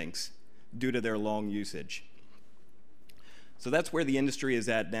carbon sinks due to their long usage. So that's where the industry is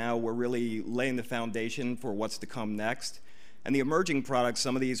at now. We're really laying the foundation for what's to come next. And the emerging products,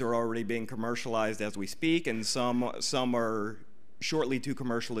 some of these are already being commercialized as we speak, and some are shortly to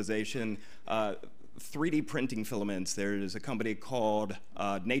commercialization. 3D printing filaments. There's a company called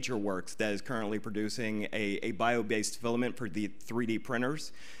NatureWorks that is currently producing a bio-based filament for the 3D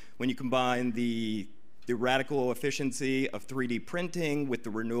printers. When you combine the radical efficiency of 3D printing with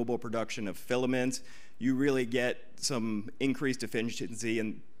the renewable production of filaments, you really get some increased efficiency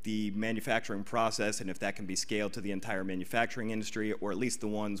in the manufacturing process, and if that can be scaled to the entire manufacturing industry, or at least the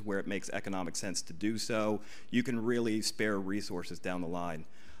ones where it makes economic sense to do so, you can really spare resources down the line.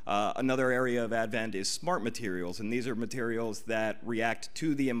 Another area of advent is smart materials, and these are materials that react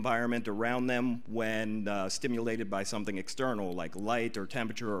to the environment around them when stimulated by something external, like light or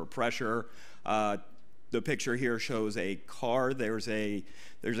temperature or pressure. The picture here shows a car. There's a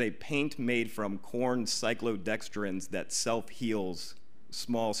paint made from corn cyclodextrins that self-heals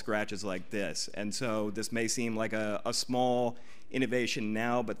small scratches like this. And so this may seem like a small, innovation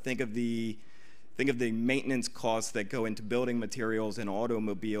now, but think of the maintenance costs that go into building materials and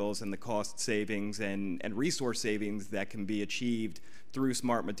automobiles and the cost savings and resource savings that can be achieved through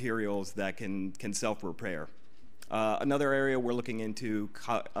smart materials that can self-repair. Another area we're looking into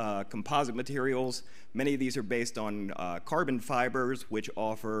composite materials. Many of these are based on carbon fibers, which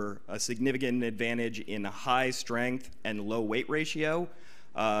offer a significant advantage in a high strength and low weight ratio.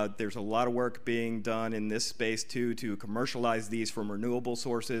 There's a lot of work being done in this space too to commercialize these from renewable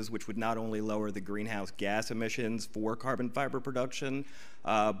sources, which would not only lower the greenhouse gas emissions for carbon fiber production,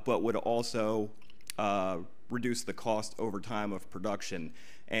 but would also reduce the cost over time of production.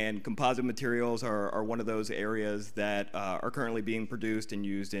 And composite materials are one of those areas that are currently being produced and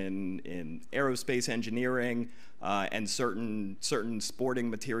used in aerospace engineering and certain sporting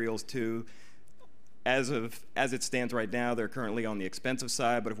materials too. As it stands right now, they're currently on the expensive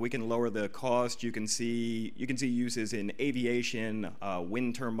side, but if we can lower the cost, you can see uses in aviation,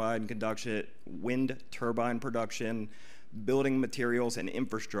 wind turbine production, building materials, and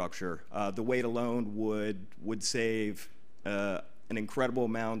infrastructure. The weight alone would save an incredible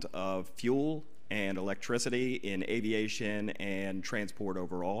amount of fuel and electricity in aviation and transport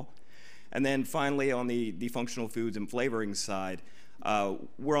overall. And then finally, on the functional foods and flavoring side,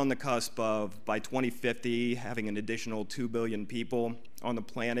 we're on the cusp of, by 2050, having an additional 2 billion people on the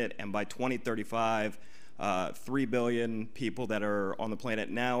planet, and by 2035, 3 billion people that are on the planet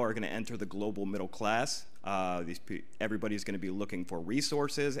now are going to enter the global middle class. Everybody's going to be looking for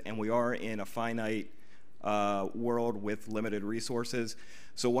resources, and we are in a finite world with limited resources.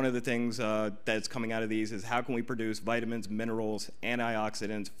 So one of the things that's coming out of these is how can we produce vitamins, minerals,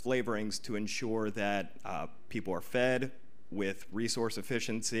 antioxidants, flavorings to ensure that people are fed with resource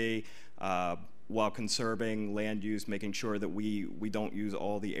efficiency while conserving land use, making sure that we don't use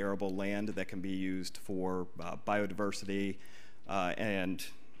all the arable land that can be used for biodiversity and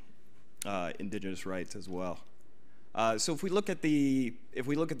indigenous rights as well. So if we look at the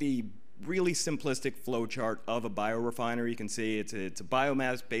really simplistic flow chart of a biorefinery, you can see it's a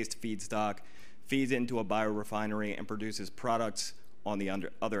biomass-based feedstock, feeds into a biorefinery and produces products on the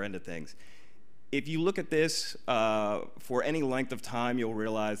other end of things. If you look at this for any length of time, you'll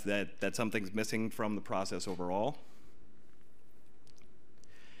realize that something's missing from the process overall.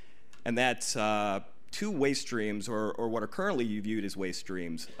 And that's two waste streams, or what are currently viewed as waste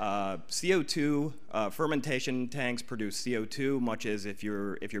streams. CO2, fermentation tanks produce CO2, much as if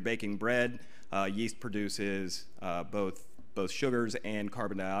you're baking bread. Yeast produces both sugars and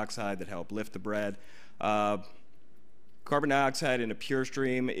carbon dioxide that help lift the bread. Carbon dioxide in a pure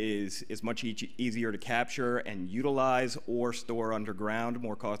stream is much easier to capture and utilize or store underground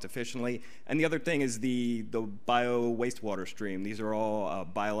more cost efficiently. And the other thing is the bio wastewater stream. These are all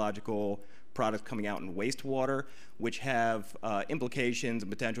biological products coming out in wastewater, which have implications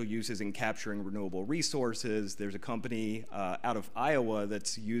and potential uses in capturing renewable resources. There's a company out of Iowa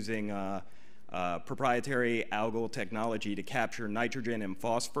that's using proprietary algal technology to capture nitrogen and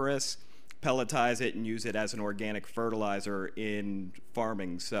phosphorus, pelletize it, and use it as an organic fertilizer in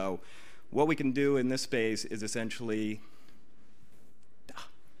farming. So what we can do in this space is essentially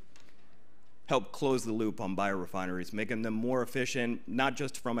help close the loop on biorefineries, making them more efficient, not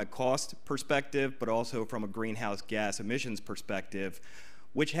just from a cost perspective, but also from a greenhouse gas emissions perspective,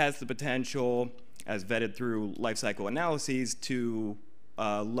 which has the potential, as vetted through life cycle analyses, to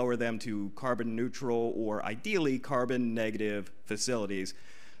lower them to carbon neutral or ideally carbon negative facilities.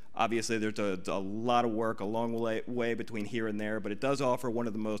 Obviously, there's a lot of work, a long way between here and there, but it does offer one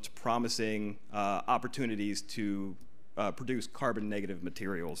of the most promising opportunities to produce carbon negative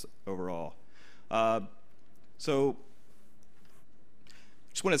materials overall. So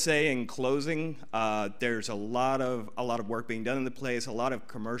just want to say in closing, there's a lot of work being done in the place, a lot of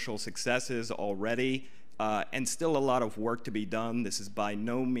commercial successes already, and still a lot of work to be done. This is by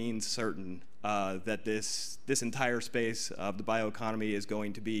no means certain that this entire space of the bioeconomy is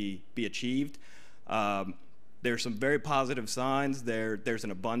going to be achieved. There's some very positive signs. There's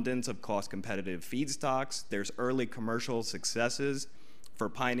an abundance of cost-competitive feedstocks. There's early commercial successes for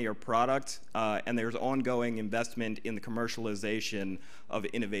pioneer products, and there's ongoing investment in the commercialization of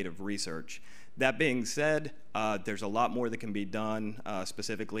innovative research. That being said, there's a lot more that can be done,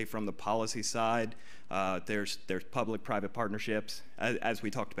 specifically from the policy side. There's public-private partnerships. As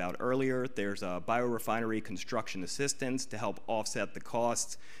we talked about earlier, there's biorefinery construction assistance to help offset the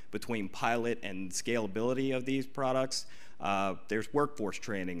costs between pilot and scalability of these products. There's workforce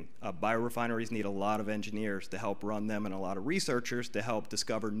training. Biorefineries need a lot of engineers to help run them and a lot of researchers to help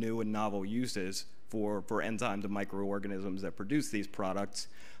discover new and novel uses for enzymes and microorganisms that produce these products.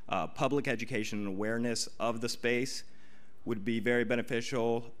 Public education and awareness of the space. would be very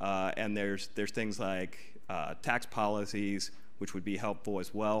beneficial, and there's things like tax policies, which would be helpful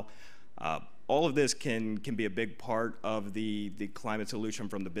as well. All of this can be a big part of the climate solution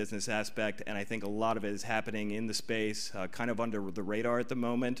from the business aspect, and I think a lot of it is happening in the space, kind of under the radar at the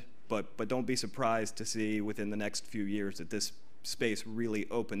moment, but don't be surprised to see within the next few years that this space really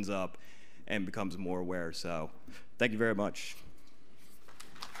opens up and becomes more aware. So thank you very much.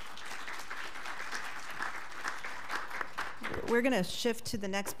 We're going to shift to the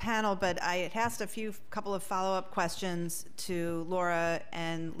next panel, but I had asked couple of follow-up questions to Laura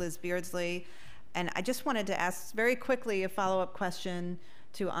and Liz Beardsley, and I just wanted to ask very quickly a follow-up question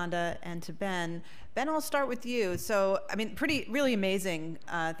to Anda and to Ben. Ben, I'll start with you. So, I mean, really amazing.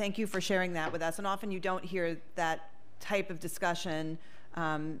 Thank you for sharing that with us, and often you don't hear that type of discussion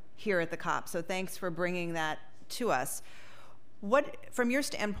here at the COP, so thanks for bringing that to us. From your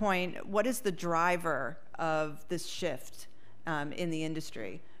standpoint, what is the driver of this shift in the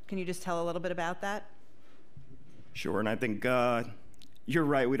industry? Can you just tell a little bit about that? Sure, and I think you're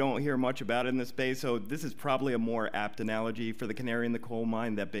right, we don't hear much about it in this space, so this is probably a more apt analogy for the canary in the coal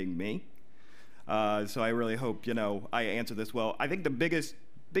mine, that being me. So I really hope, I answer this well. I think the biggest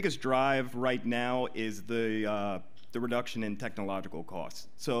drive right now is the reduction in technological costs.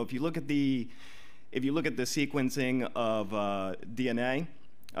 So if you look at the sequencing of DNA,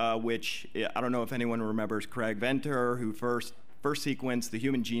 which I don't know if anyone remembers Craig Venter, who first sequenced the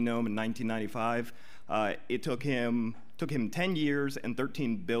human genome in 1995. It took him 10 years and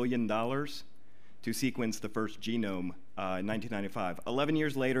 $13 billion to sequence the first genome in 1995. 11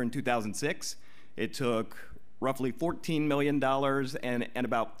 years later, in 2006, it took roughly $14 million and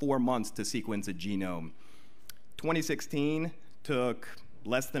about 4 months to sequence a genome. 2016 took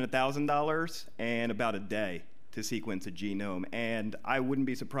less than $1,000 and about a day to sequence a genome. And I wouldn't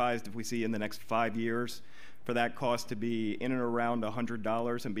be surprised if we see in the next 5 years for that cost to be in and around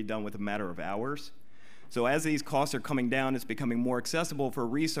 $100 and be done with a matter of hours. So as these costs are coming down, it's becoming more accessible for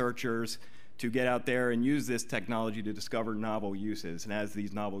researchers to get out there and use this technology to discover novel uses. And as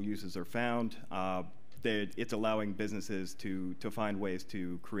these novel uses are found, it's allowing businesses to find ways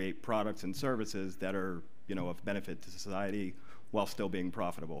to create products and services that are, of benefit to society while still being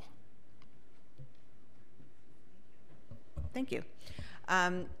profitable. Thank you.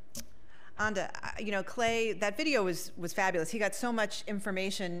 Anda, Clay, that video was fabulous. He got so much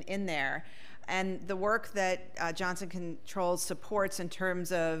information in there. And the work that Johnson Controls supports in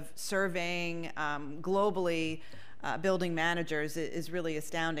terms of surveying globally building managers is really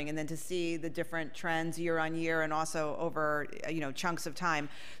astounding. And then to see the different trends year on year and also over chunks of time.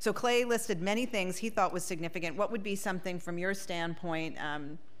 So Clay listed many things he thought was significant. What would be something from your standpoint,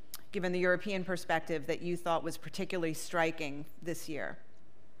 given the European perspective, that you thought was particularly striking this year?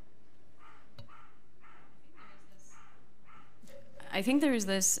 I think there is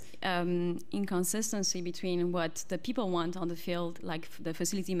this inconsistency between what the people want on the field, like the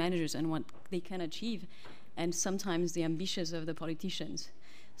facility managers, and what they can achieve, and sometimes the ambitions of the politicians.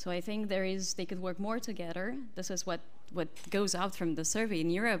 So I think they could work more together. This is what goes out from the survey in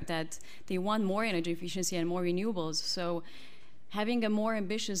Europe, that they want more energy efficiency and more renewables. So having a more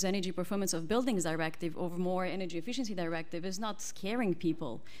ambitious energy performance of buildings directive over more energy efficiency directive is not scaring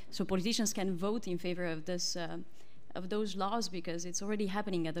people. So politicians can vote in favor of this, of those laws, because it's already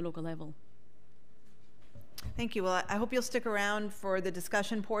happening at the local level. Thank you. Well, I hope you'll stick around for the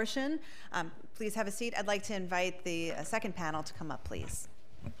discussion portion. Please have a seat. I'd like to invite the second panel to come up, please.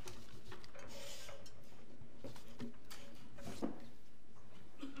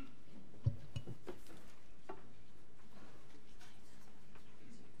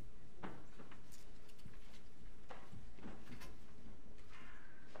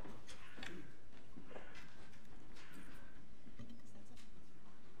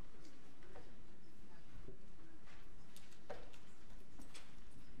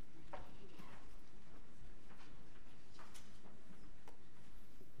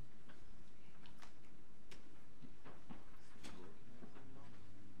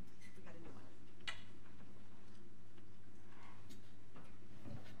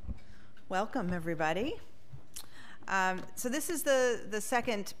 Welcome, everybody. So this is the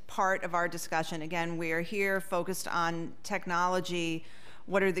second part of our discussion. Again, we are here focused on technology.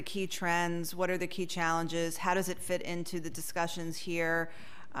 What are the key trends? What are the key challenges? How does it fit into the discussions here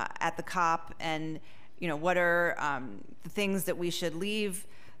at the COP? And what are the things that we should leave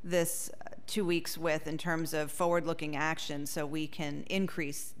this 2 weeks with in terms of forward-looking action so we can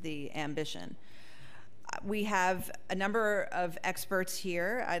increase the ambition? We have a number of experts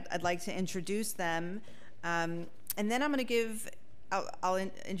here. I'd like to introduce them. And then I'm going to give I'll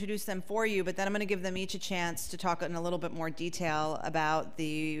introduce them for you, but then I'm going to give them each a chance to talk in a little bit more detail about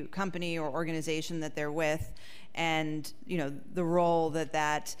the company or organization that they're with, and the role that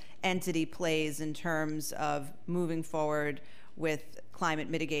that entity plays in terms of moving forward with climate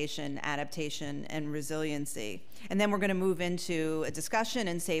mitigation, adaptation, and resiliency. And then we're going to move into a discussion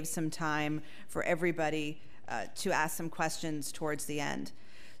and save some time for everybody to ask some questions towards the end.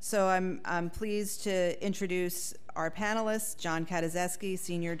 So I'm pleased to introduce our panelists: John Katazeski,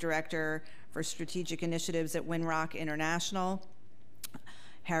 Senior Director for Strategic Initiatives at Winrock International;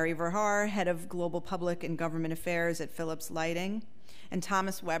 Harry Verhaar, Head of Global Public and Government Affairs at Philips Lighting; and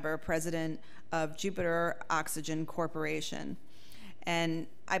Thomas Weber, President of Jupiter Oxygen Corporation. And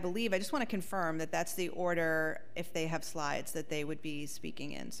I just want to confirm that that's the order, if they have slides, that they would be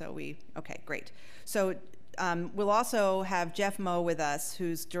speaking in. So okay, great. So we'll also have Jeff Moe with us,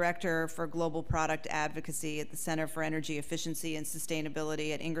 who's Director for Global Product Advocacy at the Center for Energy Efficiency and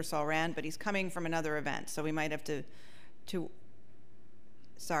Sustainability at Ingersoll Rand, but he's coming from another event, so we might have to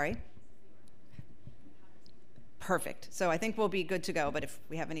sorry? Perfect. So I think we'll be good to go, but if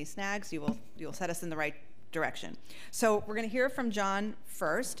we have any snags, you'll set us in the right direction. So we're going to hear from John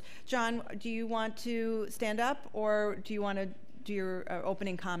first. John, do you want to stand up, or do you want to do your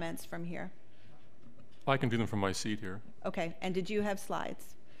opening comments from here? I can do them from my seat here. Okay, and did you have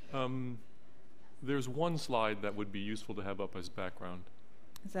slides? There's one slide that would be useful to have up as background.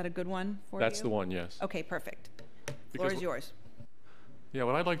 Is that a good one for you? That's the one, yes. Okay, perfect. The floor is yours. Yeah,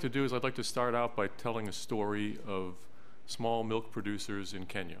 what I'd like to do is I'd like to start out by telling a story of small milk producers in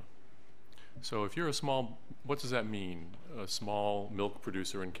Kenya. So if you're what does that mean, a small milk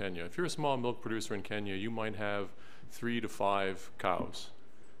producer in Kenya? If you're a small milk producer in Kenya, you might have 3 to 5 cows.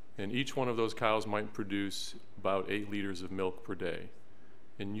 And each one of those cows might produce about 8 liters of milk per day.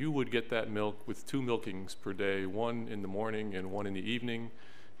 And you would get that milk with 2 milkings per day, one in the morning and one in the evening.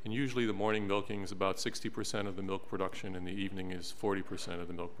 And usually the morning milking is about 60% of the milk production, and the evening is 40% of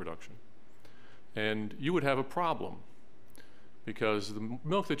the milk production. And you would have a problem, because the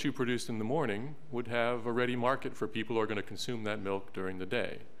milk that you produced in the morning would have a ready market for people who are going to consume that milk during the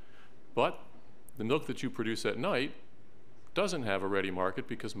day. But the milk that you produce at night doesn't have a ready market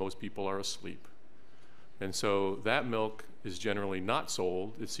because most people are asleep. And so that milk is generally not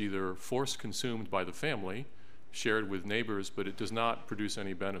sold. It's either forced consumed by the family, shared with neighbors, but it does not produce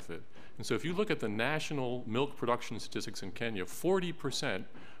any benefit. And so if you look at the national milk production statistics in Kenya, 40%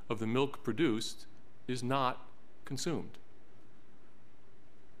 of the milk produced is not consumed.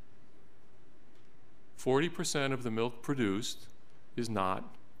 40% of the milk produced is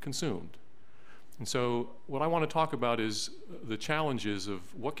not consumed. And so what I want to talk about is the challenges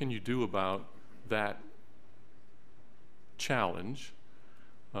of what can you do about that challenge.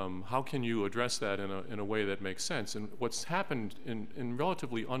 How can you address that in a way that makes sense? And what's happened in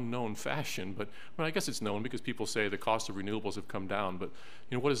relatively unknown fashion, but I guess it's known because people say the cost of renewables have come down, but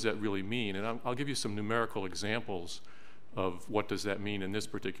what does that really mean? And I'll give you some numerical examples of what does that mean in this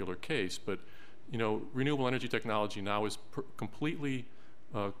particular case. But renewable energy technology now is completely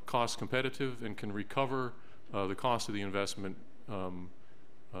cost competitive and can recover the cost of the investment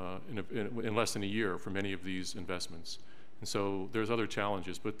in less than a year for many of these investments. And so there's other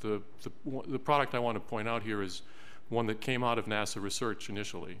challenges, but the product I want to point out here is one that came out of NASA research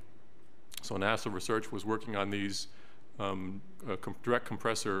initially. So NASA research was working on these direct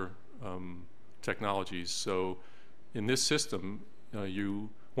compressor technologies. So in this system,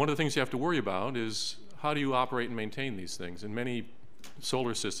 one of the things you have to worry about is how do you operate and maintain these things? And many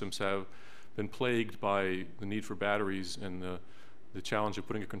solar systems have been plagued by the need for batteries and the challenge of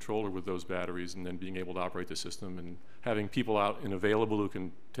putting a controller with those batteries and then being able to operate the system and having people out and available who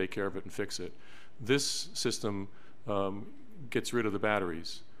can take care of it and fix it. This system gets rid of the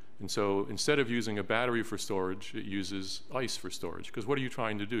batteries. And so instead of using a battery for storage, it uses ice for storage. Because what are you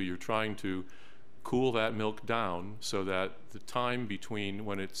trying to do? You're trying to cool that milk down so that the time between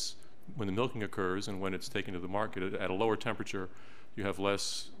when the milking occurs and when it's taken to the market at a lower temperature, you have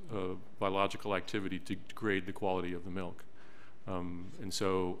less biological activity to degrade the quality of the milk. And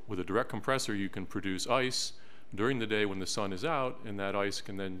so with a direct compressor, you can produce ice during the day when the sun is out, and that ice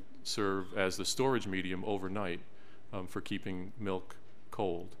can then serve as the storage medium overnight for keeping milk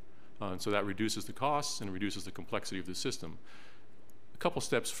cold. And so that reduces the costs and reduces the complexity of the system. A couple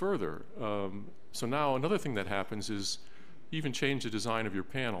steps further, so now another thing that happens is you even change the design of your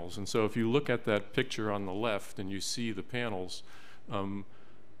panels. And so if you look at that picture on the left and you see the panels,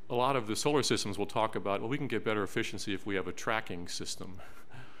 a lot of the solar systems will talk about, well, we can get better efficiency if we have a tracking system.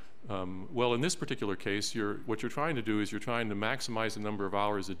 Well, in this particular case, what you're trying to do is you're trying to maximize the number of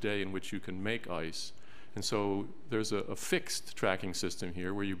hours a day in which you can make ice. And so there's a fixed tracking system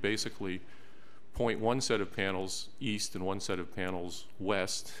here where you basically point one set of panels east and one set of panels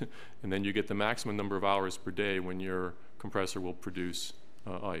west, and then you get the maximum number of hours per day when your compressor will produce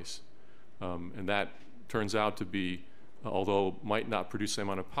ice. And that turns out to be, although might not produce the same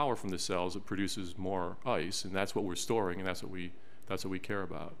amount of power from the cells, it produces more ice, and that's what we're storing, and that's what we care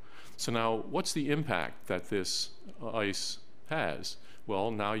about. So now, what's the impact that this ice has?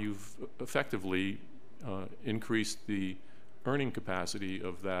 Well, now you've effectively increased the earning capacity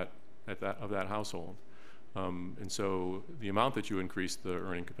of that household, and so the amount that you increase the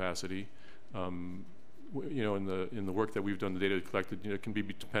earning capacity, you know, in the work that we've done, the data collected, you know, it can be,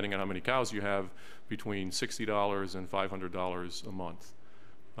 depending on how many cows you have, between $60 and $500 a month,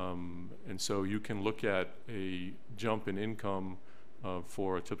 and so you can look at a jump in income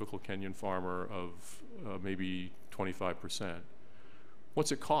for a typical Kenyan farmer of maybe 25%.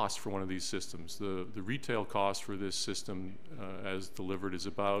 What's it cost for one of these systems? The retail cost for this system as delivered is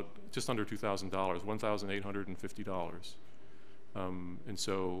about just under $2,000, $1,850. And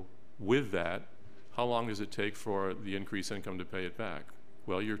so with that, how long does it take for the increased income to pay it back?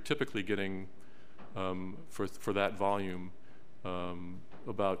 Well, you're typically getting, for that volume,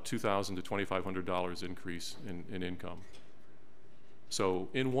 about $2,000 to $2,500 increase in income. So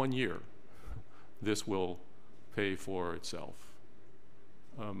in 1 year, this will pay for itself.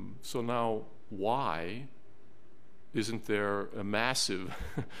 So now, why isn't there a massive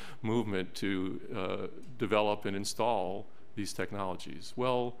movement to develop and install these technologies?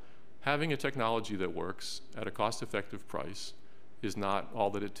 Well, having a technology that works at a cost-effective price is not all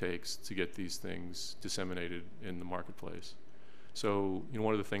that it takes to get these things disseminated in the marketplace. So, you know,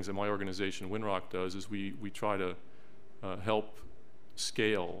 one of the things that my organization, Winrock, does is we try to help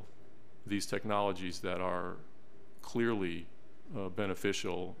scale these technologies that are clearly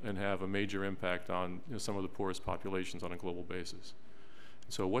beneficial and have a major impact on, you know, some of the poorest populations on a global basis.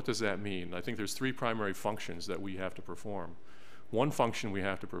 So what does that mean? I think there's three primary functions that we have to perform. One function we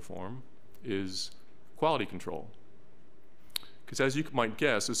have to perform is quality control. Because as you might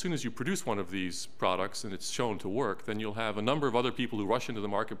guess, as soon as you produce one of these products and it's shown to work, then you'll have a number of other people who rush into the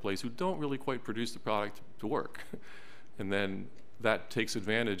marketplace who don't really quite produce the product to work. And then that takes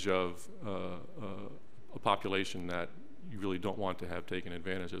advantage of a population that you really don't want to have taken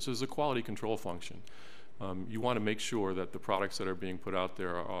advantage of. So there's a quality control function. You want to make sure that the products that are being put out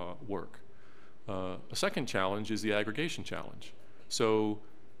there work. A second challenge is the aggregation challenge. So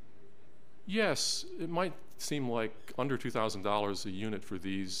yes, it might seem like under $2,000 a unit for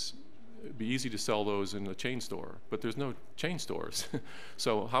these. It'd be easy to sell those in a chain store, but there's no chain stores.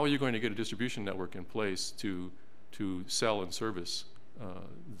 So how are you going to get a distribution network in place to sell and service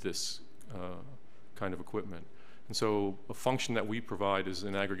this kind of equipment? And so a function that we provide is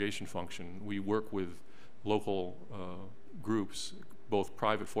an aggregation function. We work with local groups, both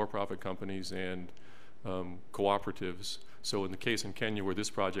private for-profit companies and cooperatives. So in the case in Kenya where this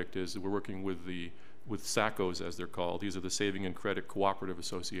project is, we're working with SACCOs, as they're called. These are the Saving and Credit Cooperative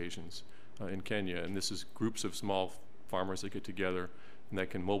Associations in Kenya. And this is groups of small farmers that get together and that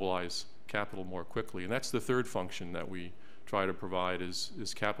can mobilize capital more quickly. And that's the third function that we try to provide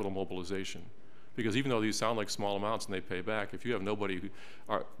is capital mobilization. Because even though these sound like small amounts and they pay back, if you have nobody who,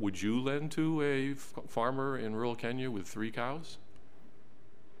 would you lend to a farmer in rural Kenya with 3 cows?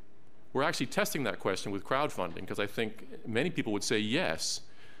 We're actually testing that question with crowdfunding, because I think many people would say yes,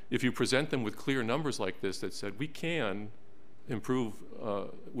 if you present them with clear numbers like this that said, we can improve,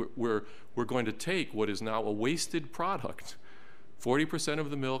 we're going to take what is now a wasted product. 40% of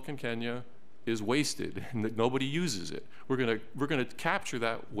the milk in Kenya is wasted and that nobody uses it. We're going to capture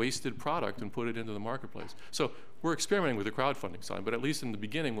that wasted product and put it into the marketplace. So we're experimenting with the crowdfunding side, but at least in the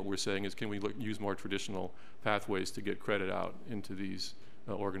beginning what we're saying is, can we use more traditional pathways to get credit out into these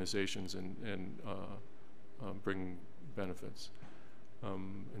organizations and bring benefits.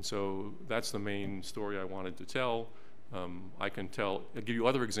 And so that's the main story I wanted to tell. I'll give you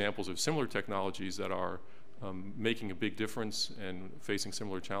other examples of similar technologies that are making a big difference and facing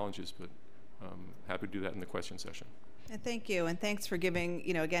similar challenges, but happy to do that in the question session. And thank you, and thanks for giving,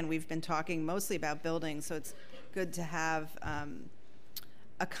 you know, again, we've been talking mostly about buildings, so it's good to have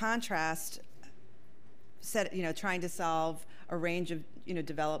a contrast set, you know, trying to solve a range of, you know,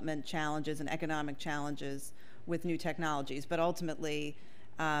 development challenges and economic challenges with new technologies, but ultimately,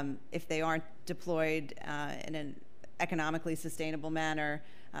 if they aren't deployed in an economically sustainable manner,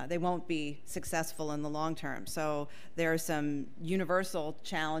 they won't be successful in the long term. So there are some universal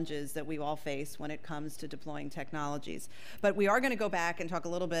challenges that we all face when it comes to deploying technologies. But we are going to go back and talk a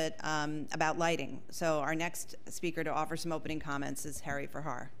little bit about lighting. So our next speaker to offer some opening comments is Harry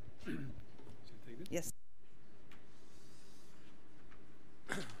Farhar. Yes.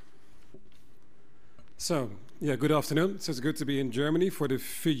 So, yeah, good afternoon. So it's good to be in Germany for the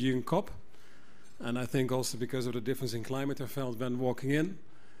Fijian COP. And I think also because of the difference in climate, I felt when walking in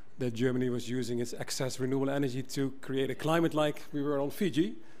that Germany was using its excess renewable energy to create a climate like we were on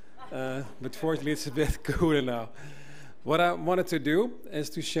Fiji. But fortunately, it's a bit cooler now. What I wanted to do is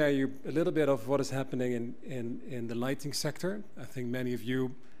to share you a little bit of what is happening in the lighting sector. I think many of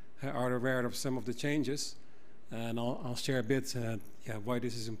you are aware of some of the changes. And I'll share a bit why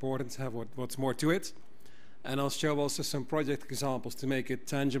this is important, what's more to it. And I'll show also some project examples to make it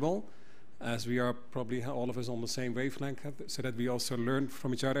tangible, as we are probably all of us on the same wavelength, so that we also learn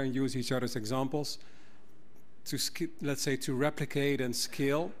from each other and use each other's examples to, let's say, to replicate and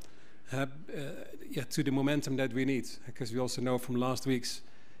scale to the momentum that we need. Because we also know from last week's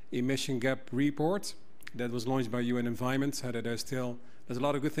emission gap report that was launched by UN Environment that there's a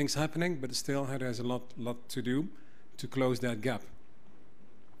lot of good things happening, but still there's a lot to do to close that gap.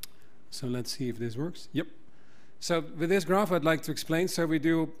 So let's see if this works. Yep. So with this graph, I'd like to explain. So we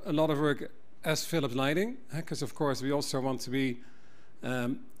do a lot of work as Philips Lighting, because of course we also want to be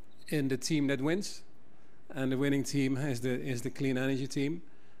in the team that wins, and the winning team is the clean energy team.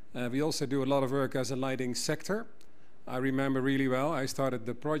 We also do a lot of work as a lighting sector. I remember really well, I started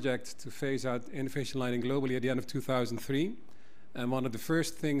the project to phase out inefficient lighting globally at the end of 2003. And one of the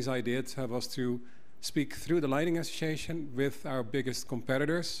first things I did was to speak through the Lighting Association with our biggest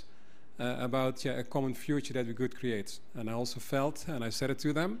competitors about a common future that we could create. And I also felt, and I said it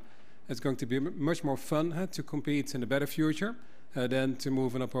to them, it's going to be much more fun to compete in a better future than to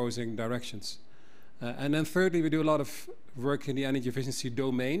move in opposing directions. And then thirdly, we do a lot of work in the energy efficiency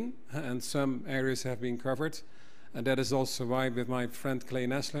domain, and some areas have been covered. And that is also why, with my friend Clay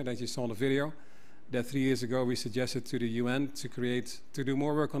Nessler, that you saw in the video, that 3 years ago we suggested to the UN to do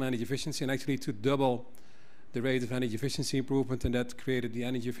more work on energy efficiency and actually to double the rate of energy efficiency improvement, and that created the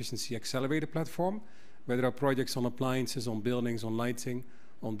Energy Efficiency Accelerator platform, where there are projects on appliances, on buildings, on lighting,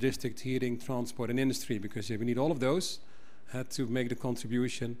 on district heating, transport, and industry, because we need all of those to make the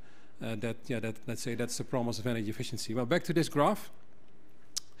contribution let's say that's the promise of energy efficiency. Well, back to this graph.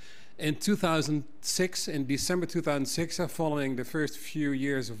 In 2006, in December 2006, following the first few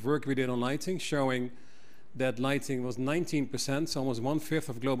years of work we did on lighting, showing that lighting was 19%, so almost 1/5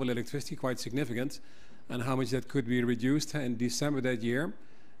 of global electricity, quite significant, and how much that could be reduced. In December that year,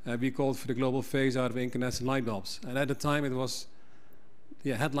 we called for the global phase out of incandescent light bulbs. And at the time, it was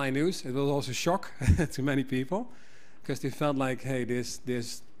headline news. It was also shock to many people, because they felt like, hey,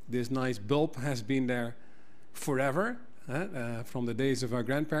 this nice bulb has been there forever, from the days of our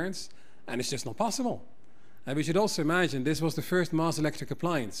grandparents, and it's just not possible. And we should also imagine this was the first mass electric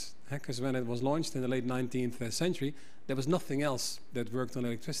appliance, because when it was launched in the late 19th century, there was nothing else that worked on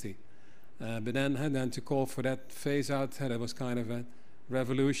electricity. But then to call for that phase out, that was kind of a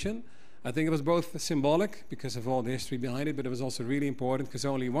revolution. I think it was both symbolic because of all the history behind it, but it was also really important because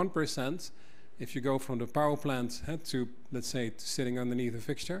only 1%, if you go from the power plant to, let's say, to sitting underneath a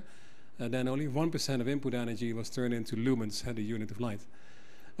fixture, then only 1% of input energy was turned into lumens, the unit of light.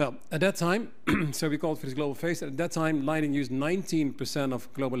 Well, at that time, so we called for this global phase. At that time, lighting used 19%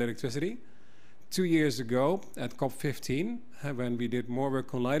 of global electricity. 2 years ago, at COP15, when we did more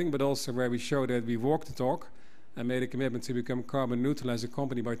work on lighting, but also where we showed that we walked the talk and made a commitment to become carbon neutral as a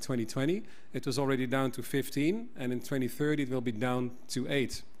company by 2020, it was already down to 15, and in 2030 it will be down to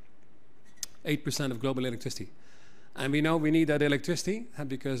 8% of global electricity. And we know we need that electricity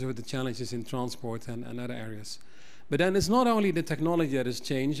because of the challenges in transport and other areas. But then it's not only the technology that is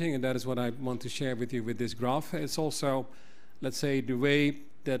changing, and that is what I want to share with you with this graph. It's also, let's say, the way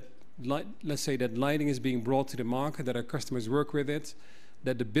that lighting is being brought to the market, that our customers work with it,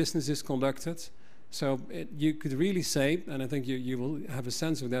 that the business is conducted. So you could really say, and I think you will have a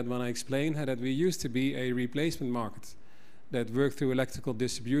sense of that when I explain, that we used to be a replacement market that worked through electrical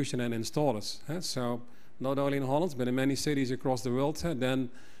distribution and installers. So not only in Holland, but in many cities across the world, then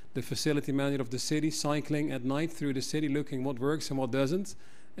the facility manager of the city cycling at night through the city looking what works and what doesn't,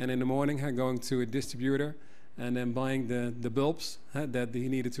 and in the morning going to a distributor and then buying the bulbs that he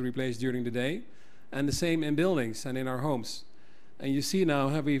needed to replace during the day. And the same in buildings and in our homes. And you see now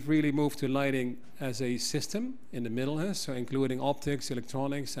how we've really moved to lighting as a system in the middle, so including optics,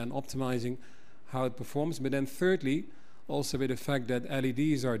 electronics, and optimizing how it performs. But then thirdly, also with the fact that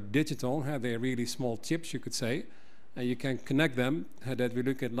LEDs are digital, they're really small chips, you could say, and you can connect them, that we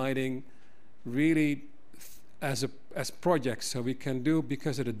look at lighting really as projects. So we can do,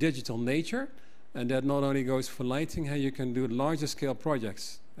 because of the digital nature, and that not only goes for lighting, you can do larger scale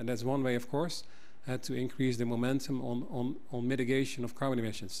projects. And that's one way, of course, to increase the momentum on mitigation of carbon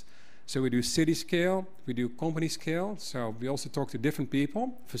emissions. So we do city scale, we do company scale. So we also talk to different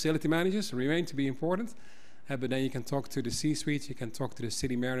people. Facility managers remain to be important. But then you can talk to the C-suite, you can talk to the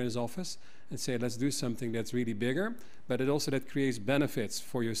city mayor's office and say, let's do something that's really bigger, but it also that creates benefits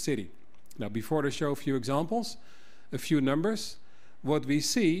for your city. Now, before I show a few examples, a few numbers, what we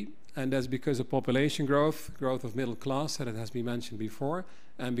see, and that's because of population growth, growth of middle class, that it has been mentioned before,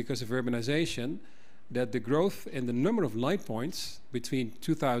 and because of urbanization, that the growth in the number of light points between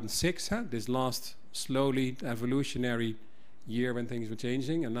 2006, this last slowly evolutionary year when things were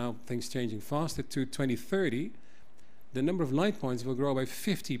changing, and now things changing faster, to 2030, the number of light points will grow by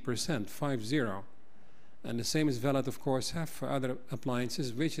 50%, 50. And the same is valid, of course, for other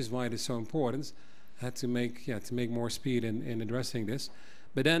appliances, which is why it is so important to make more speed in addressing this.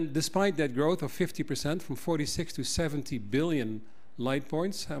 But then, despite that growth of 50%, from 46 to 70 billion light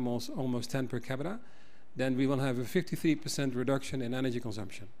points, almost 10 per capita, then we will have a 53% reduction in energy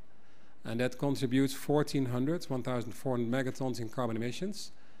consumption. And that contributes 1,400 megatons in carbon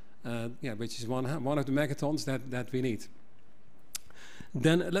emissions, which is one of the megatons that we need.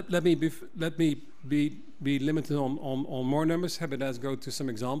 Then let me be limited on more numbers, but let's go to some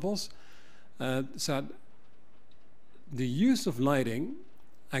examples. So the use of lighting,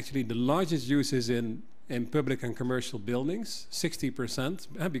 actually the largest use is in public and commercial buildings,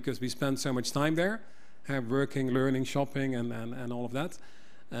 60%, because we spend so much time there, working, learning, shopping, and all of that.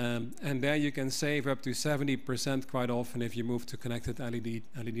 And there you can save up to 70% quite often if you move to connected LED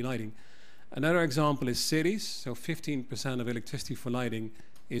lighting. Another example is cities. So 15% of electricity for lighting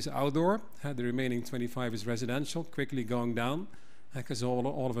is outdoor. The remaining 25% is residential, quickly going down because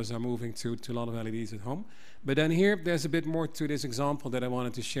all of us are moving to a lot of LEDs at home. But then here, there's a bit more to this example that I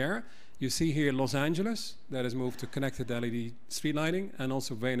wanted to share. You see here Los Angeles, that has moved to connected LED street lighting, and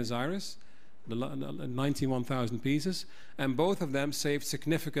also Buenos Aires, 91,000 pieces, and both of them saved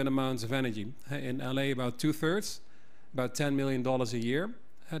significant amounts of energy. In LA, about 2/3, about $10 million a year.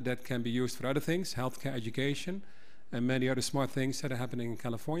 That can be used for other things, healthcare, education, and many other smart things that are happening in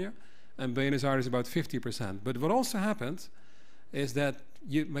California. And Buenos Aires about 50%. But what also happened is that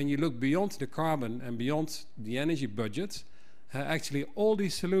when you look beyond the carbon and beyond the energy budget, actually all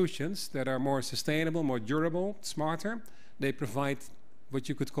these solutions that are more sustainable, more durable, smarter, they provide what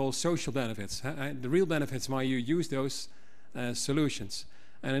you could call social benefits. The real benefits why you use those solutions.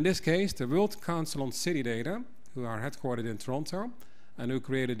 And in this case, the World Council on City Data, who are headquartered in Toronto, and who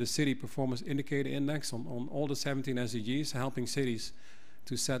created the City Performance Indicator Index on all the 17 SDGs, helping cities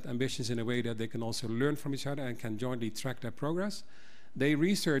to set ambitions in a way that they can also learn from each other and can jointly track their progress. They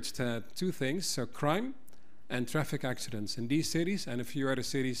researched two things, so crime and traffic accidents in these cities and a few other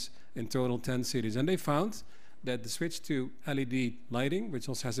cities, in total 10 cities. And they found that the switch to LED lighting, which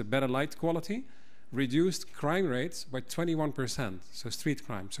also has a better light quality, reduced crime rates by 21%, so street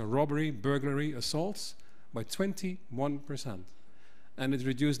crime, so robbery, burglary, assaults, by 21%. And it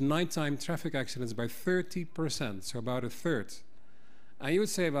reduced nighttime traffic accidents by 30%, so about 1/3. And you would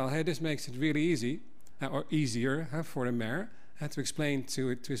say, well, hey, this makes it really easy, or easier for a mayor to explain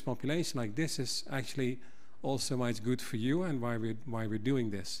to his population, like, this is actually also why it's good for you and why we're doing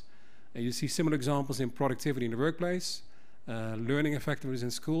this. And you see similar examples in productivity in the workplace, learning effectiveness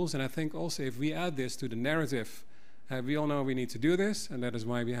in schools, and I think also if we add this to the narrative, we all know we need to do this, and that is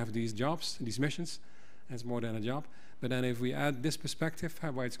why we have these jobs, these missions. It's more than a job. But then if we add this perspective,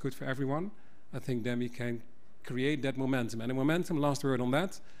 why it's good for everyone, I think then we can create that momentum. And the momentum, last word on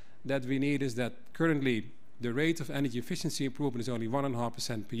that we need is that currently the rate of energy efficiency improvement is only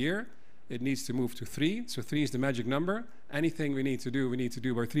 1.5% per year. It needs to move to 3. So 3 is the magic number. Anything we need to do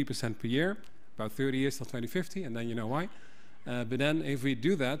by 3% per year, about 30 years till 2050, and then you know why. But then if we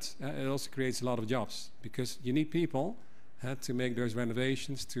do that, it also creates a lot of jobs, because you need people to make those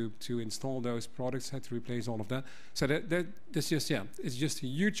renovations, to install those products, to replace all of that. So that's just, it's just a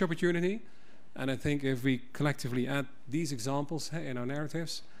huge opportunity. And I think if we collectively add these examples in our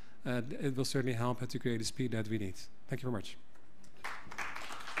narratives, it will certainly help to create the speed that we need. Thank you very much.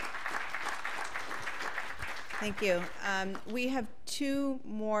 Thank you. We have two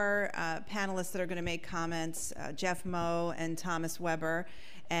more panelists that are going to make comments, Jeff Moe and Thomas Weber.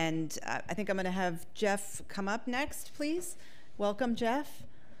 And I think I'm going to have Jeff come up next, please. Welcome, Jeff.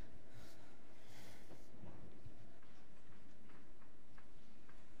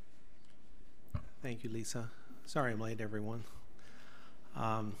 Thank you, Lisa. Sorry I'm late, everyone.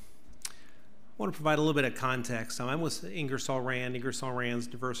 I want to provide a little bit of context. I'm with Ingersoll Rand. Ingersoll Rand's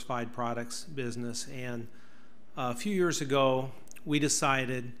diversified products business. And a few years ago, we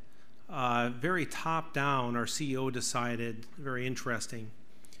decided, very top-down, our CEO decided, very interesting,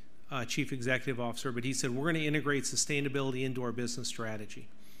 Chief Executive Officer, but he said, we're going to integrate sustainability into our business strategy.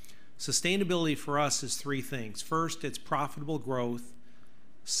 Sustainability for us is three things. First, it's profitable growth.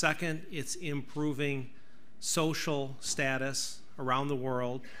 Second, it's improving social status around the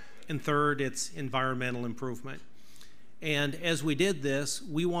world. And third, it's environmental improvement. And as we did this,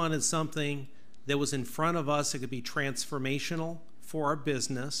 we wanted something that was in front of us that could be transformational for our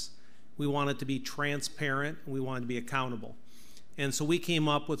business. We wanted to be transparent, and we wanted to be accountable. And so we came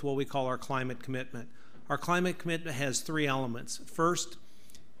up with what we call our climate commitment. Our climate commitment has three elements. First,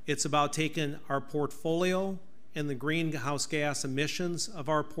 it's about taking our portfolio and the greenhouse gas emissions of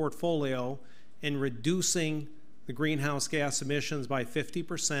our portfolio and reducing the greenhouse gas emissions by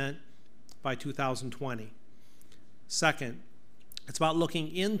 50% by 2020. Second, it's about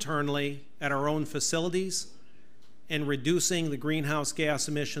looking internally at our own facilities and reducing the greenhouse gas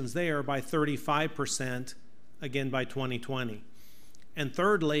emissions there by 35%, again by 2020. And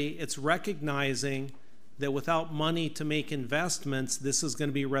thirdly, it's recognizing that without money to make investments, this is going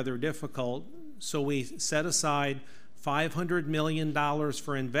to be rather difficult. So we set aside $500 million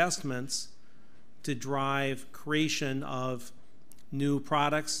for investments to drive creation of new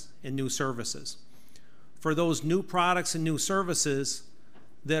products and new services. For those new products and new services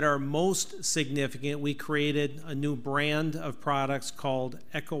that are most significant, we created a new brand of products called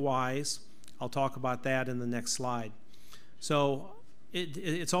EcoWise. I'll talk about that in the next slide. So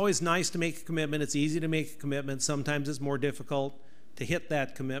it's always nice to make a commitment. It's easy to make a commitment. Sometimes it's more difficult to hit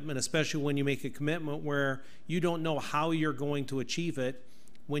that commitment, especially when you make a commitment where you don't know how you're going to achieve it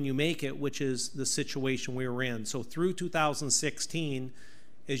when you make it, which is the situation we were in. So through 2016,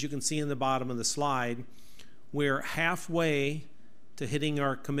 as you can see in the bottom of the slide, we're halfway to hitting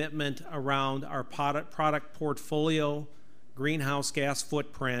our commitment around our product portfolio greenhouse gas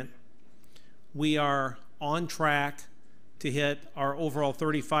footprint. We are on track to hit our overall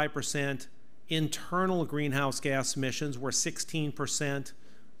 35% internal greenhouse gas emissions. We're 16%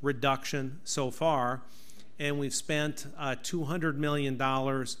 reduction so far, and we've spent $200 million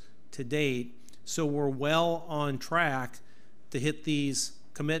to date. So we're well on track to hit these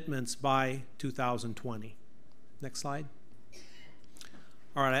commitments by 2020. Next slide.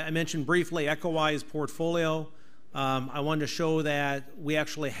 All right, I mentioned briefly EcoWise portfolio. I wanted to show that we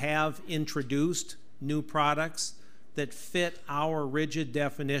actually have introduced new products that fit our rigid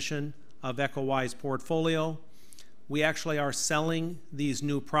definition of EcoWise portfolio. We actually are selling these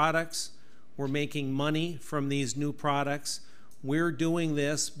new products. We're making money from these new products. We're doing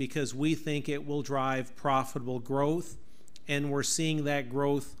this because we think it will drive profitable growth, and we're seeing that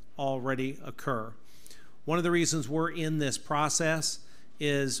growth already occur. One of the reasons we're in this process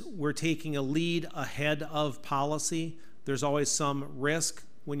is we're taking a lead ahead of policy. There's always some risk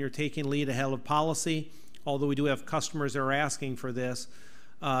when you're taking lead ahead of policy, although we do have customers that are asking for this.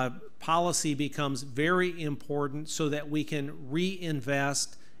 Policy becomes very important so that we can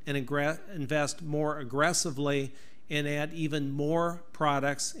reinvest and invest more aggressively and add even more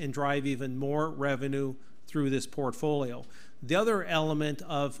products and drive even more revenue through this portfolio. The other element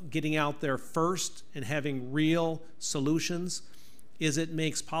of getting out there first and having real solutions is it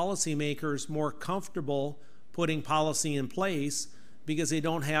makes policymakers more comfortable putting policy in place because they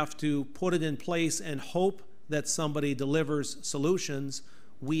don't have to put it in place and hope that somebody delivers solutions.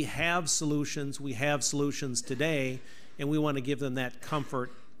 We have solutions today, and we want to give them that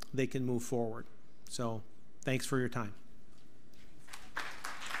comfort they can move forward. So thanks for your time.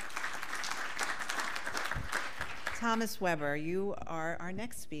 Thomas Weber, you are our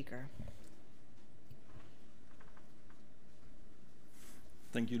next speaker.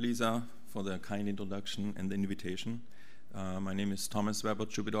 Thank you, Lisa, for the kind introduction and the invitation. My name is Thomas Weber,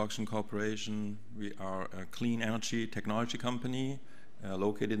 Jupiter Auction Corporation. We are a clean energy technology company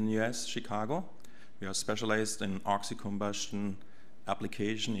located in the US, Chicago. We are specialized in oxy-combustion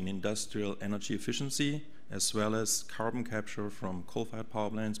application in industrial energy efficiency, as well as carbon capture from coal-fired power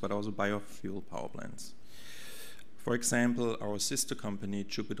plants, but also biofuel power plants. For example, our sister company,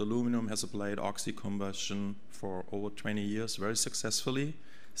 Jupiter Aluminum, has applied oxy-combustion for over 20 years very successfully,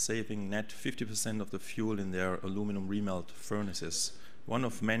 saving net 50% of the fuel in their aluminum remelt furnaces. One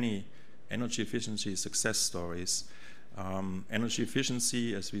of many energy efficiency success stories. Energy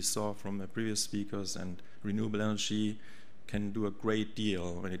efficiency, as we saw from the previous speakers, and renewable energy can do a great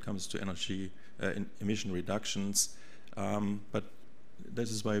deal when it comes to energy emission reductions. But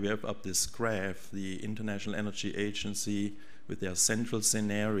this is why we have up this graph. The International Energy Agency, with their central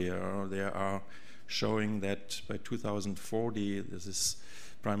scenario, they are showing that by 2040, this is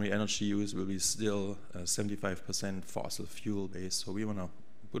primary energy use will be still 75% fossil fuel based. So we want to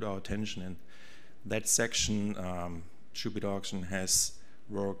put our attention in that section. Jupiter Auction has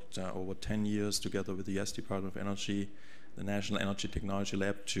worked over 10 years together with the US Department of Energy the National Energy Technology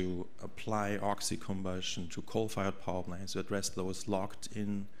Lab to apply oxy-combustion to coal-fired power plants to address those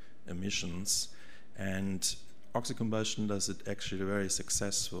locked-in emissions. And oxy-combustion does it actually very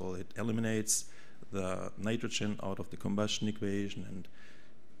successful. It eliminates the nitrogen out of the combustion equation and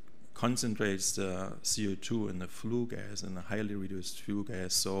concentrates the CO2 in the flue gas, in a highly reduced flue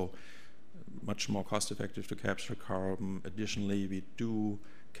gas, so much more cost-effective to capture carbon. Additionally, we do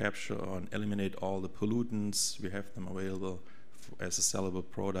capture and eliminate all the pollutants. We have them available as a sellable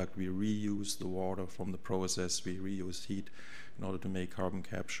product. We reuse the water from the process. We reuse heat in order to make carbon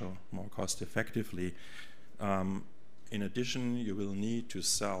capture more cost-effectively. In addition, you will need to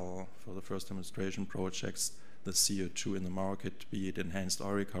sell, for the first demonstration projects, the CO2 in the market, be it enhanced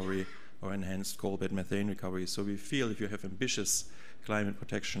oil recovery or enhanced coal bed methane recovery. So we feel if you have ambitious climate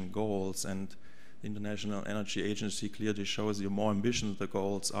protection goals, and the International Energy Agency clearly shows the more ambitious the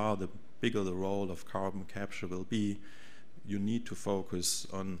goals are, the bigger the role of carbon capture will be, you need to focus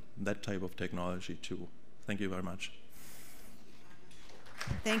on that type of technology too. Thank you very much.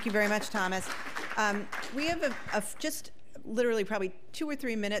 Thank you very much, Thomas. We have just literally probably 2 or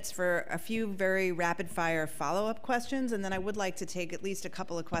 3 minutes for a few very rapid-fire follow-up questions, and then I would like to take at least a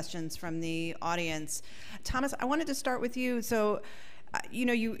couple of questions from the audience. Thomas, I wanted to start with you. So, you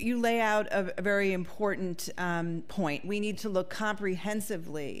know, you lay out a very important point. We need to look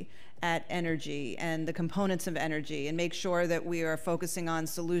comprehensively at energy and the components of energy and make sure that we are focusing on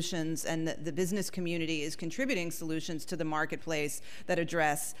solutions and that the business community is contributing solutions to the marketplace that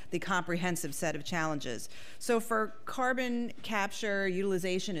address the comprehensive set of challenges. So for carbon capture,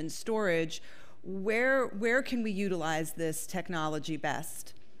 utilization, and storage, where can we utilize this technology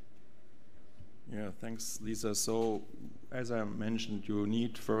best? Yeah, thanks, Lisa. So, as I mentioned, you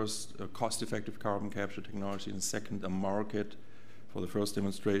need first a cost-effective carbon capture technology, and second, a market for the first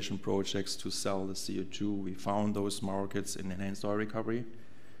demonstration projects to sell the CO2. We found those markets in enhanced oil recovery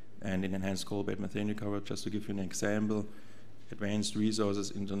and in enhanced coal bed methane recovery. Just to give you an example, Advanced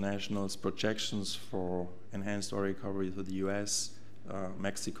Resources International's projections for enhanced oil recovery for the US,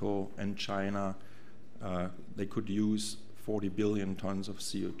 Mexico, and China, they could use 40 billion tons of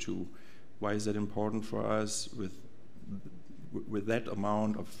CO2. Why is that important for us? With that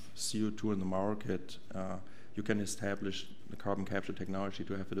amount of CO2 in the market, you can establish the carbon capture technology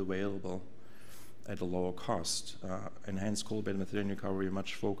to have it available at a lower cost. Enhanced coal bed methane recovery,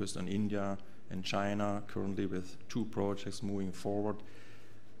 much focused on India and China, currently with 2 projects moving forward,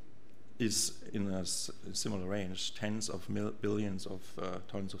 is in a similar range. Tens of billions of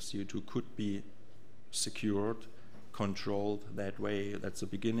tons of CO2 could be secured, controlled that way. That's the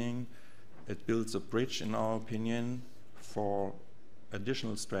beginning. It builds a bridge, in our opinion, for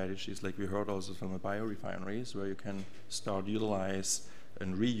additional strategies, like we heard also from the biorefineries, where you can start utilize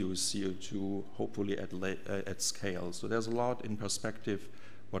and reuse CO2, hopefully at scale. So there's a lot in perspective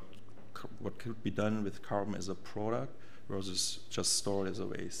what could be done with carbon as a product versus just stored as a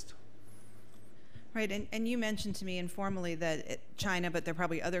waste. Right, and you mentioned to me informally that China, but there are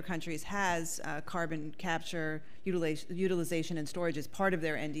probably other countries, has carbon capture, utilization, and storage as part of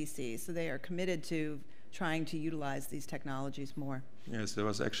their NDC, so they are committed to trying to utilize these technologies more. Yes, there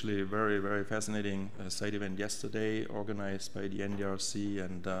was actually a very, very fascinating side event yesterday organized by the NDRC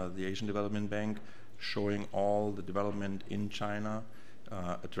and the Asian Development Bank, showing all the development in China,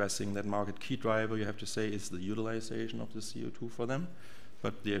 addressing that market. Key driver, you have to say, is the utilization of the CO2 for them,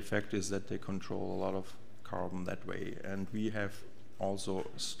 but the effect is that they control a lot of carbon that way. And we have also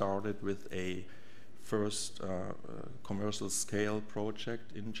started with a first commercial scale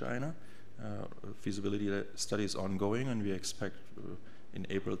project in China. Feasibility study is ongoing, and we expect in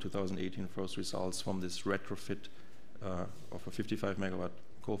April 2018 first results from this retrofit of a 55 megawatt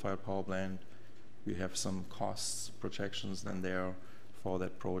coal-fired power plant. We have some costs projections then there for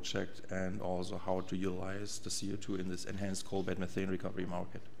that project, and also how to utilize the CO2 in this enhanced coal bed methane recovery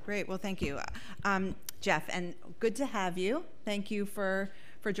market. Great, well, thank you. Jeff, and good to have you. Thank you for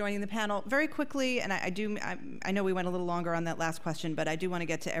joining the panel. Very quickly, and I know we went a little longer on that last question, but I do want to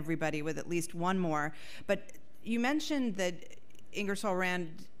get to everybody with at least one more. But you mentioned that Ingersoll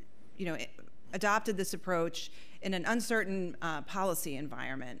Rand, adopted this approach in an uncertain policy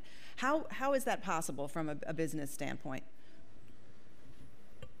environment. How is that possible from a business standpoint?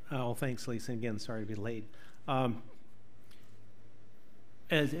 Oh, thanks, Lisa. Again, sorry to be late.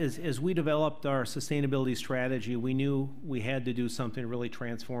 As we developed our sustainability strategy, we knew we had to do something to really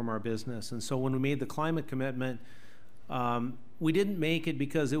transform our business. And so when we made the climate commitment, we didn't make it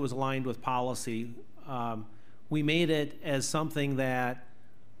because it was aligned with policy. We made it as something that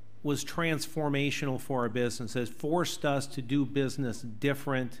was transformational for our business. It forced us to do business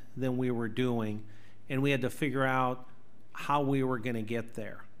different than we were doing. And we had to figure out how we were going to get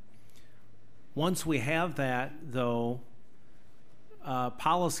there. Once we have that, though,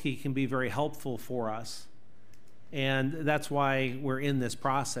 policy can be very helpful for us. And that's why we're in this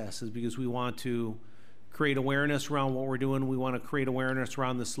process, is because we want to create awareness around what we're doing. We want to create awareness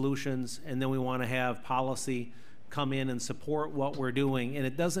around the solutions, and then we want to have policy come in and support what we're doing. And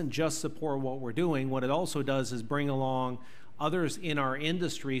it doesn't just support what we're doing. What it also does is bring along others in our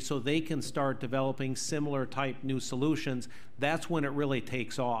industry so they can start developing similar type new solutions. That's when it really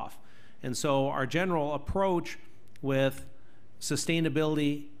takes off. And so our general approach with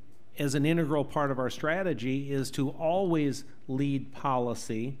sustainability as an integral part of our strategy is to always lead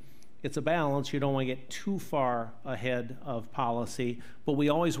policy. It's a balance. You don't want to get too far ahead of policy, but we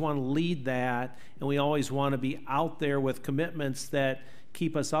always want to lead that, and we always want to be out there with commitments that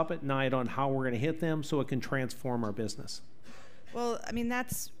keep us up at night on how we're going to hit them so it can transform our business. Well, I mean,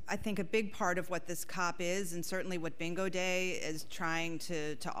 that's, I think, a big part of what this COP is, and certainly what Bingo Day is trying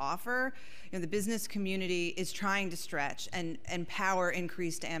to offer. You know, the business community is trying to stretch and empower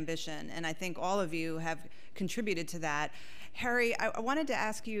increased ambition, and I think all of you have contributed to that. Harry, I wanted to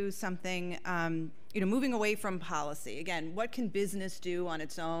ask you something, you know, moving away from policy. Again, what can business do on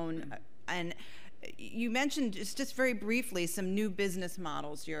its own? And you mentioned just very briefly some new business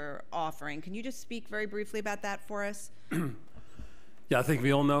models you're offering. Can you just speak very briefly about that for us? Yeah, I think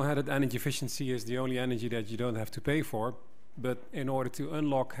we all know how that energy efficiency is the only energy that you don't have to pay for. But in order to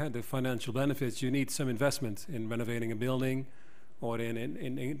unlock the financial benefits, you need some investment in renovating a building, or in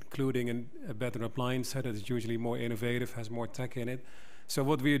including a better appliance that is usually more innovative, has more tech in it. So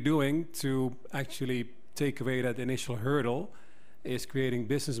what we are doing to actually take away that initial hurdle is creating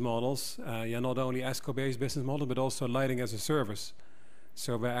business models, not only ESCO-based business model, but also lighting as a service.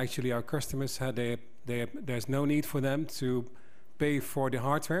 So where actually our customers, there's no need for them to pay for the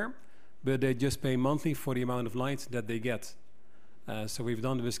hardware, but they just pay monthly for the amount of lights that they get. So we've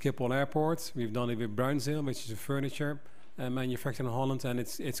done it with Schiphol Airport, we've done it with Bruinzeel, which is a furniture manufactured in Holland, and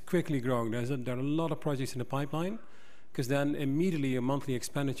it's quickly growing. There are a lot of projects in the pipeline, because then immediately a monthly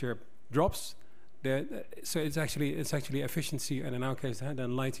expenditure drops. So it's actually efficiency, and in our case,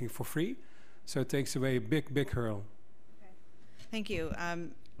 then lighting for free. So it takes away a big hurdle. Okay. Thank you.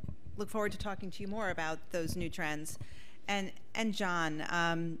 Look forward to talking to you more about those new trends. And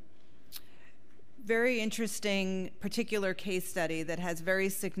John, very interesting particular case study that has very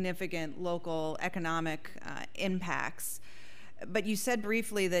significant local economic impacts. But you said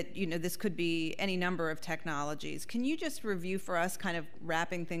briefly that, you know, this could be any number of technologies. Can you just review for us, kind of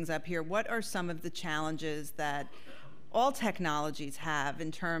wrapping things up here, what are some of the challenges that all technologies have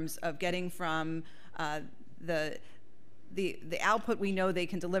in terms of getting from the output we know they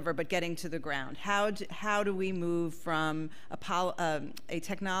can deliver, but getting to the ground? How do we move from a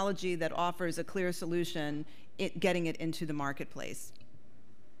technology that offers a clear solution, getting it into the marketplace?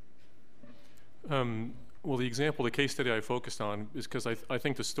 Well, the example, the case study I focused on is because I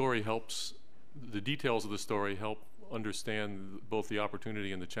think the story helps, the details of the story help understand both the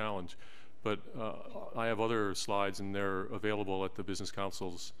opportunity and the challenge. But I have other slides, and they're available at the Business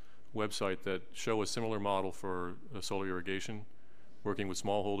Council's website, that show a similar model for solar irrigation, working with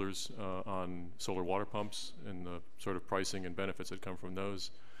smallholders on solar water pumps and the sort of pricing and benefits that come from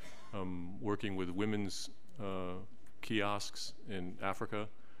those, working with women's kiosks in Africa,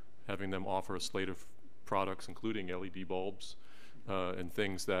 having them offer a slate of products, including LED bulbs and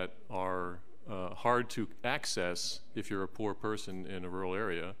things that are hard to access if you're a poor person in a rural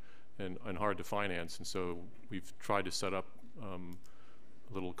area, and hard to finance. And so we've tried to set up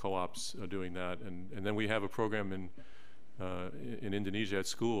little co-ops doing that, and then we have a program in Indonesia at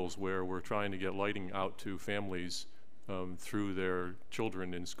schools where we're trying to get lighting out to families through their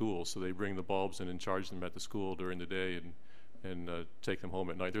children in school. So they bring the bulbs in and charge them at the school during the day, and take them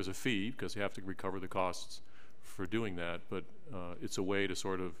home at night. There's a fee because you have to recover the costs for doing that, but it's a way to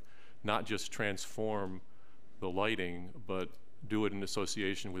sort of not just transform the lighting, but do it in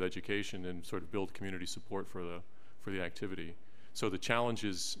association with education and sort of build community support for the activity. So the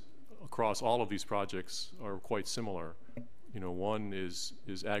challenges across all of these projects are quite similar. You know, one is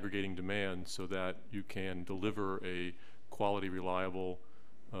aggregating demand so that you can deliver a quality, reliable,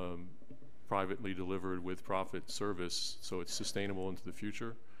 privately delivered with profit service, so it's sustainable into the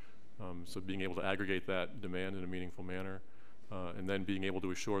future. So being able to aggregate that demand in a meaningful manner, and then being able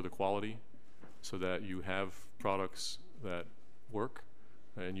to assure the quality so that you have products that work,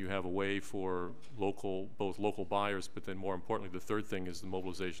 and you have a way for both local buyers, but then more importantly, the third thing is the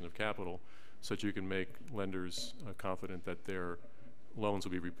mobilization of capital, so that you can make lenders confident that their loans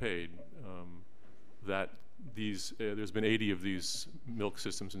will be repaid. There's been 80 of these milk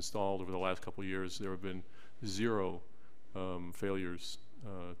systems installed over the last couple of years. There have been 0 failures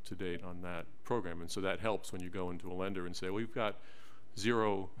to date on that program. And so that helps when you go into a lender and say, well, we've got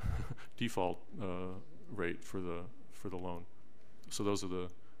 0 default rate for the loan. So those are the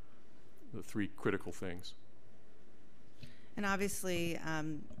 3 critical things. And obviously,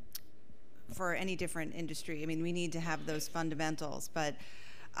 for any different industry, I mean, we need to have those fundamentals. But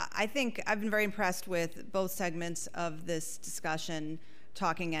I think I've been very impressed with both segments of this discussion,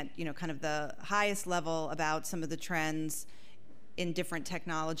 talking at, you know, kind of the highest level about some of the trends in different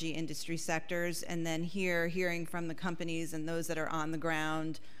technology industry sectors, and then hearing from the companies and those that are on the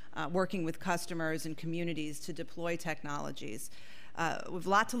ground, working with customers and communities to deploy technologies. We have a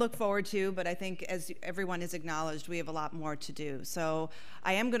lot to look forward to, but I think, as everyone has acknowledged, we have a lot more to do. So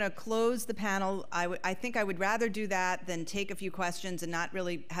I am going to close the panel. I think I would rather do that than take a few questions and not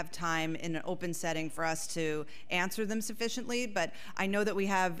really have time in an open setting for us to answer them sufficiently. But I know that we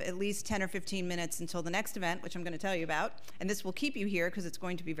have at least 10 or 15 minutes until the next event, which I'm going to tell you about. And this will keep you here because it's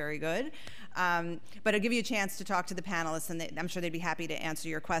going to be very good. But I'll give you a chance to talk to the panelists, and I'm sure they'd be happy to answer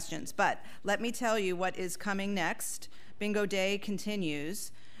your questions. But let me tell you what is coming next. Bingo Day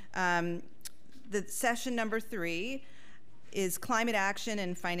continues. The session number 3 is Climate Action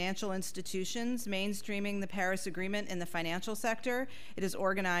in Financial Institutions, Mainstreaming the Paris Agreement in the Financial Sector. It is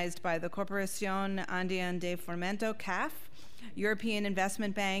organized by the Corporación Andean de Fomento, CAF, European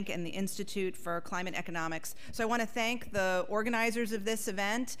Investment Bank, and the Institute for Climate Economics. So I want to thank the organizers of this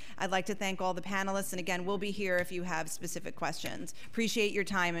event. I'd like to thank all the panelists, and again, we'll be here if you have specific questions. Appreciate your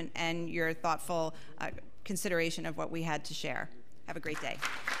time and your thoughtful consideration of what we had to share. Have a great day.